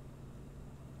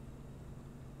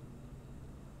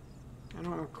 I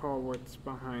don't recall what's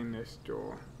behind this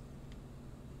door.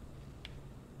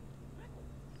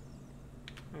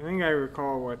 I think I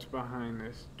recall what's behind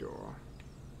this door.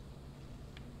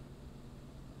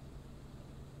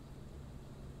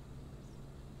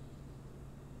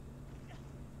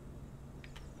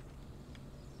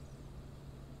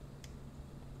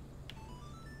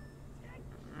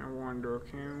 I wonder,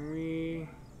 can we...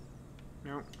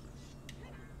 Nope.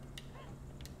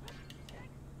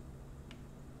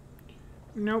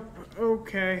 Nope.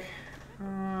 Okay.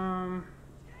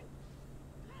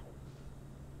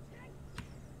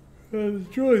 The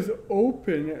door is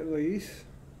open at least.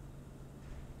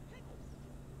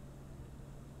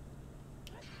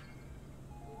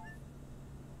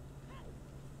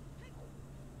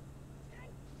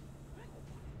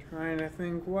 Trying to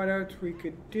think what else we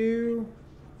could do.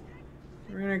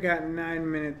 We're gonna got 9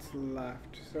 minutes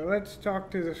left, so let's talk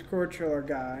to the Scorchula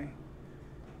guy.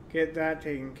 Get that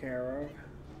taken care of.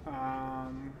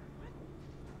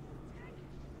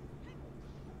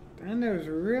 Then there's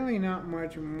really not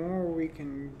much more we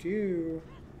can do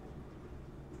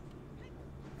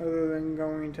other than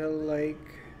going to Lake,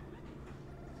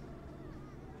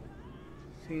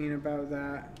 seeing about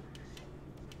that.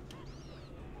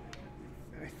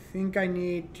 I think I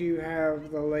need to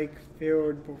have the lake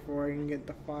filled before I can get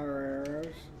the fire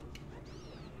arrows.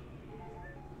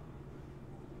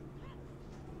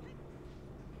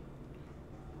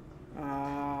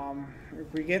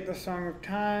 if we get the Song of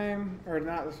Time, or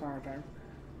not the Song of Time,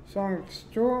 Song of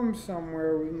Storm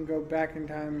somewhere, we can go back in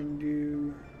time and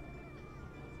do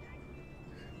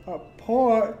a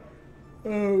part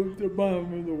of the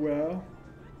bottom of the well.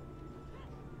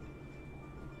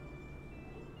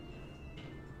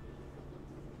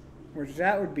 Which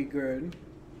that would be good.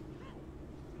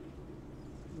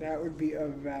 That would be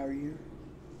of value.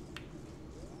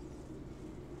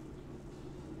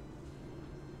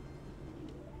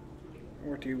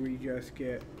 What did we just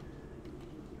get?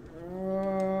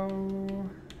 Oh,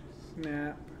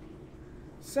 snap.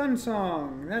 Sun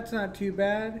Song. That's not too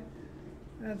bad.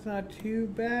 That's not too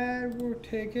bad. We'll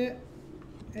take it.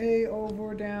 A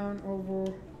over, down,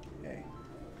 over, A.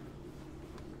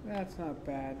 That's not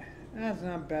bad. That's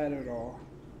not bad at all.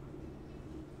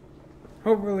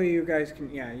 Hopefully you guys can,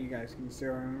 yeah, you guys can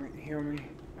still hear me.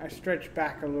 I stretched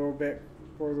back a little bit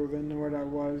further than what I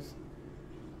was.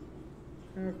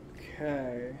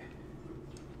 Okay.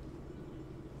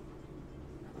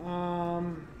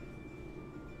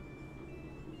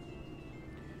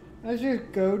 Let's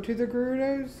just go to the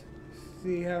Gerudos,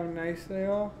 see how nice they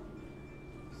are,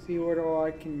 see what all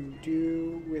I can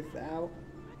do without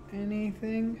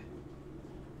anything.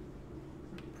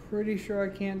 Pretty sure I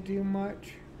can't do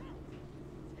much.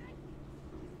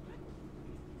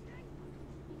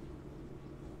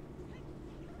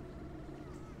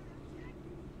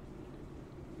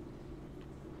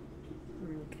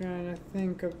 I'm trying to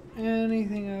think of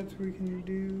anything else we can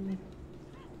do.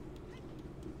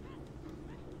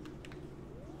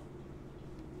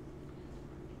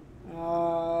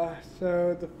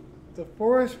 So the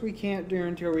forest we can't do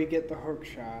until we get the hook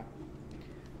shot.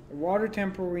 The water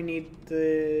temple we need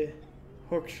the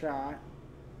hook shot.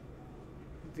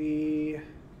 The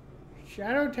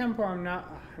shadow temple I'm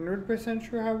not 100%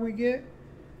 sure how we get.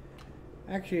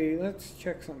 Actually, let's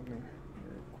check something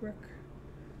real quick.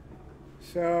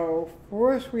 So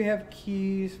forest we have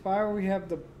keys. Fire we have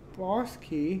the boss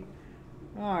key.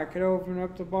 Ah, I could open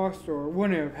up the boss door.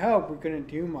 Wouldn't have helped. We couldn't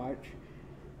do much.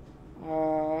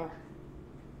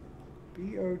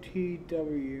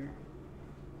 BOTW.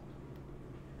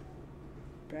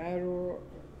 Battle.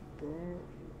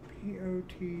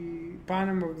 BOT.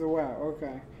 Bottom of the well.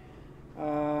 Okay.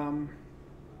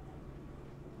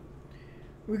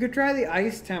 We could try the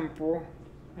ice temple.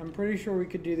 I'm pretty sure we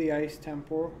could do the ice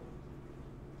temple.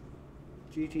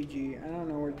 GTG. I don't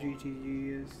know what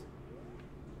GTG is.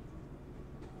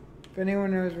 If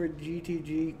anyone knows what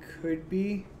GTG could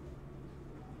be,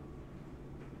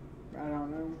 I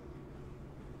don't know.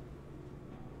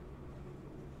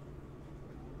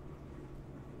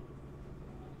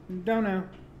 Don't know.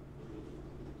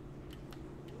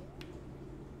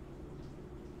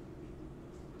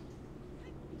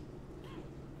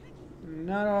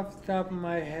 Not off the top of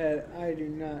my head, I do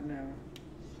not know.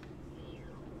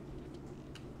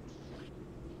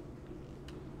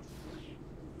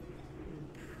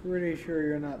 I'm pretty sure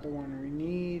you're not the one we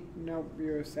need. Nope,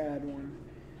 you're a sad one.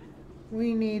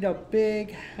 We need a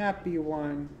big happy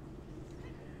one.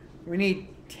 We need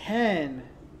 10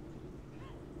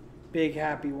 big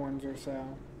happy ones or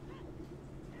so.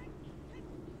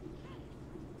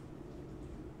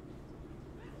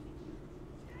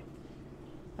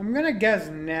 I'm gonna guess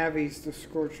Navi's the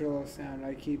Scorchula sound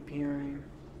I keep hearing.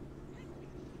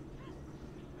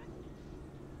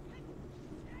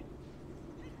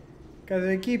 Because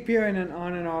I keep hearing an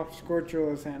on and off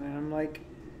Scorchula sound and I'm like,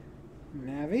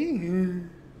 Navi?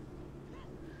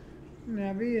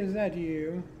 Navi, is that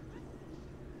you?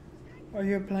 Are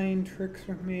you playing tricks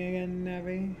with me again,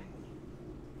 Navi?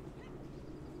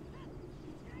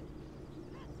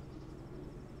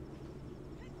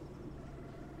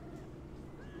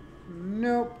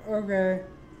 Nope, okay.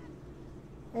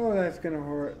 Oh, that's gonna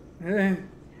hurt.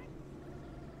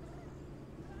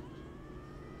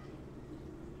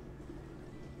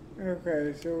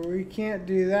 Okay, so we can't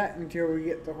do that until we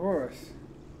get the horse.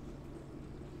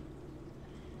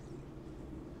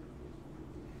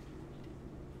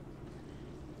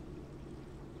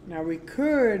 Now we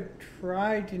could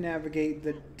try to navigate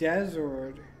the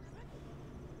desert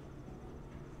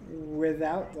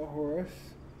without the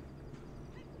horse.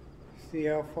 See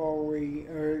how far we,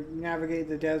 or navigate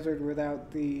the desert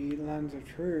without the lens of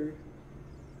truth.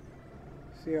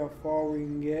 See how far we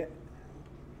can get.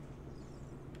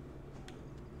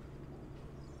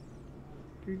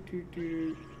 Ow,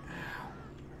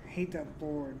 I hate that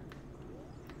board.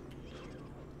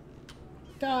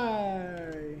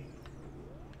 Die!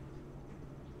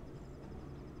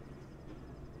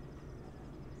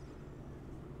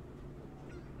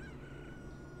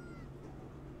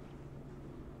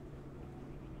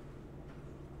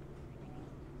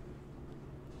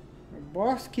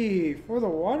 Boss key for the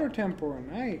water temple.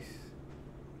 Nice.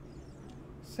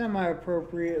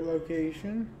 Semi-appropriate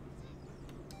location.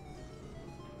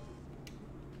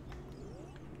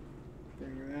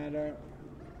 Bring that up.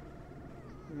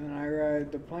 And then I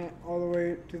ride the plant all the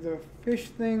way to the fish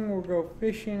thing. We'll go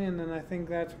fishing, and then I think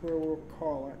that's where we'll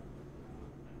call it.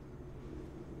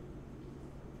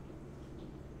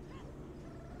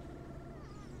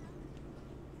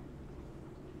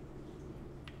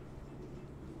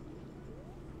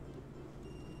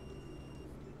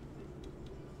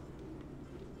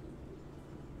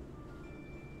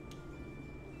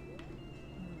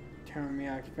 Tell me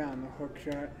I found the hook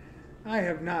shot. I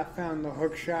have not found the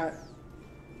hook shot.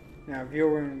 Now, if you're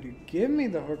willing to give me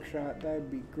the hook shot, that'd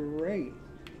be great.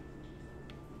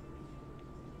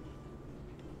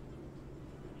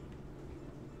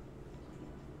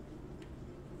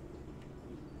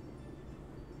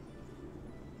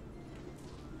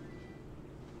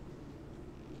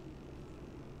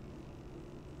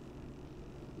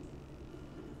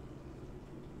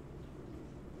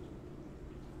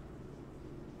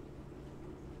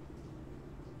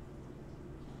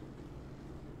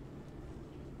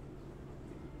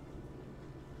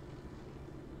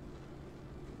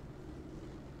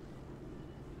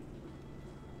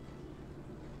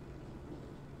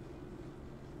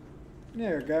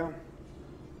 There we go.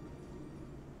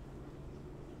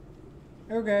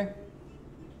 Okay.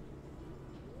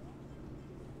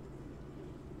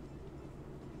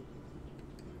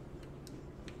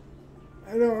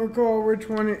 I don't recall which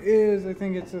one it is. I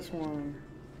think it's this one.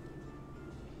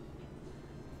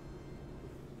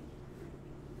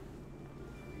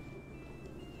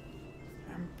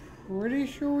 I'm pretty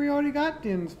sure we already got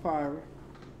Din's fire.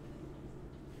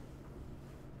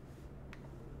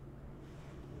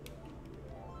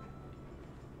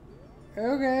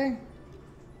 Okay.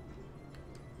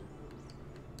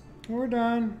 We're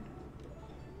done.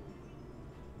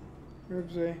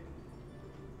 Oopsie.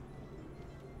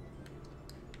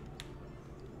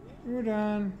 We're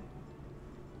done.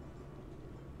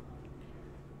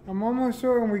 I'm almost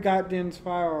certain we got Din's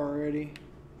fire already.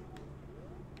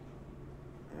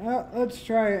 Let's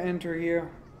try to enter here.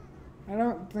 I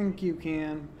don't think you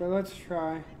can, but let's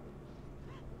try.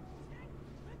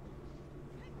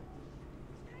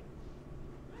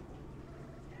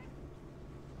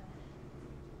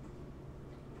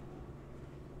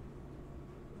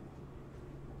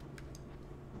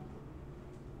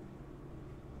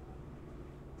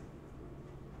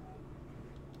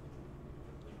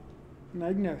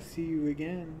 I'd never see you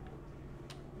again.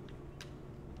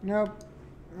 Nope.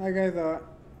 Like I thought.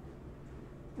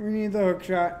 We need the hook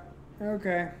shot.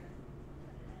 Okay.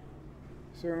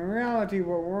 So in reality,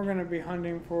 what we're going to be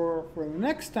hunting for the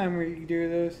next time we do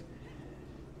this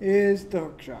is the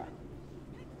hook shot.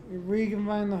 If we can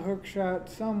find the hook shot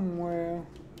somewhere,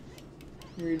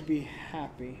 we'd be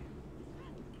happy.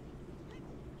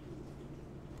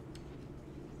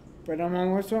 But I'm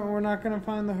almost certain we're not going to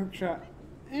find the hook shot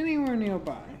anywhere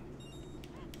nearby.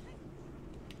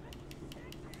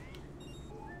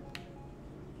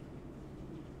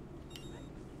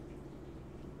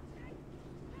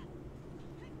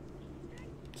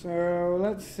 So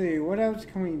let's see, what else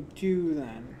can we do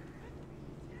then?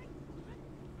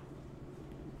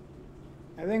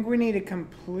 I think we need to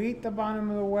complete the bottom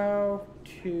of the well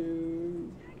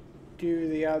to do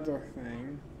the other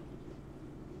thing.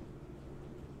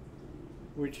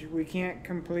 Which we can't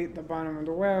complete the bottom of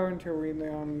the well until we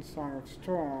learn Song of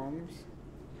Storms.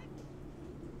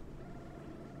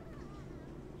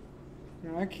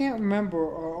 Now I can't remember,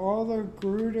 are all the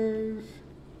grottos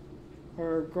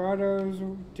or grottos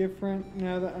different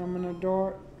now that I'm an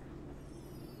adult?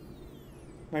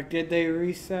 Like, did they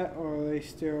reset or are they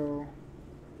still...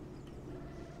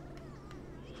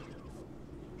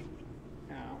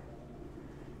 Ow.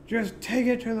 Just take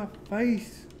it to the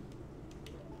face!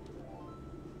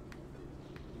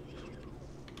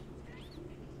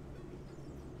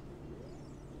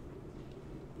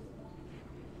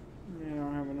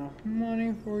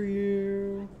 Money for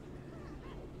you.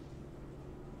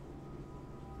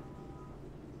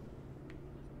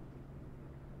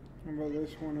 How about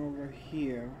this one over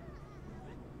here?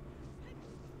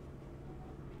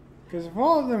 Because if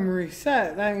all of them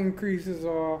reset, that increases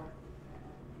our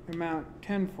amount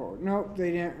tenfold. Nope,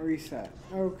 they didn't reset.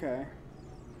 Okay.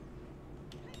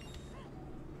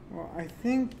 Well, I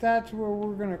think that's where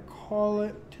we're going to call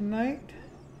it tonight.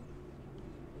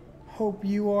 Hope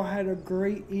you all had a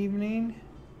great evening.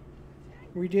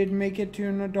 We did make it to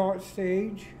an adult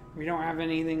stage. We don't have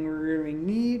anything we really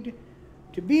need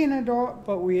to be an adult,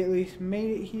 but we at least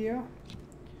made it here.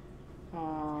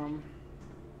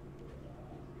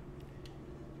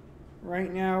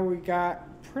 Right now we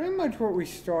got pretty much what we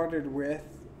started with.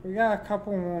 We got a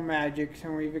couple more magics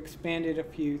and we've expanded a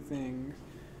few things.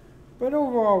 But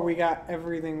overall we got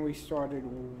everything we started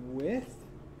with.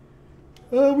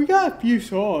 We got a few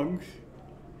songs.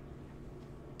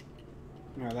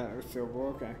 No, that was Silver,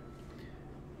 okay.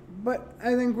 But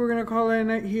I think we're going to call it a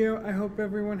night here. I hope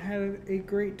everyone had a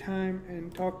great time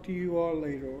and talk to you all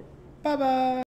later. Bye-bye!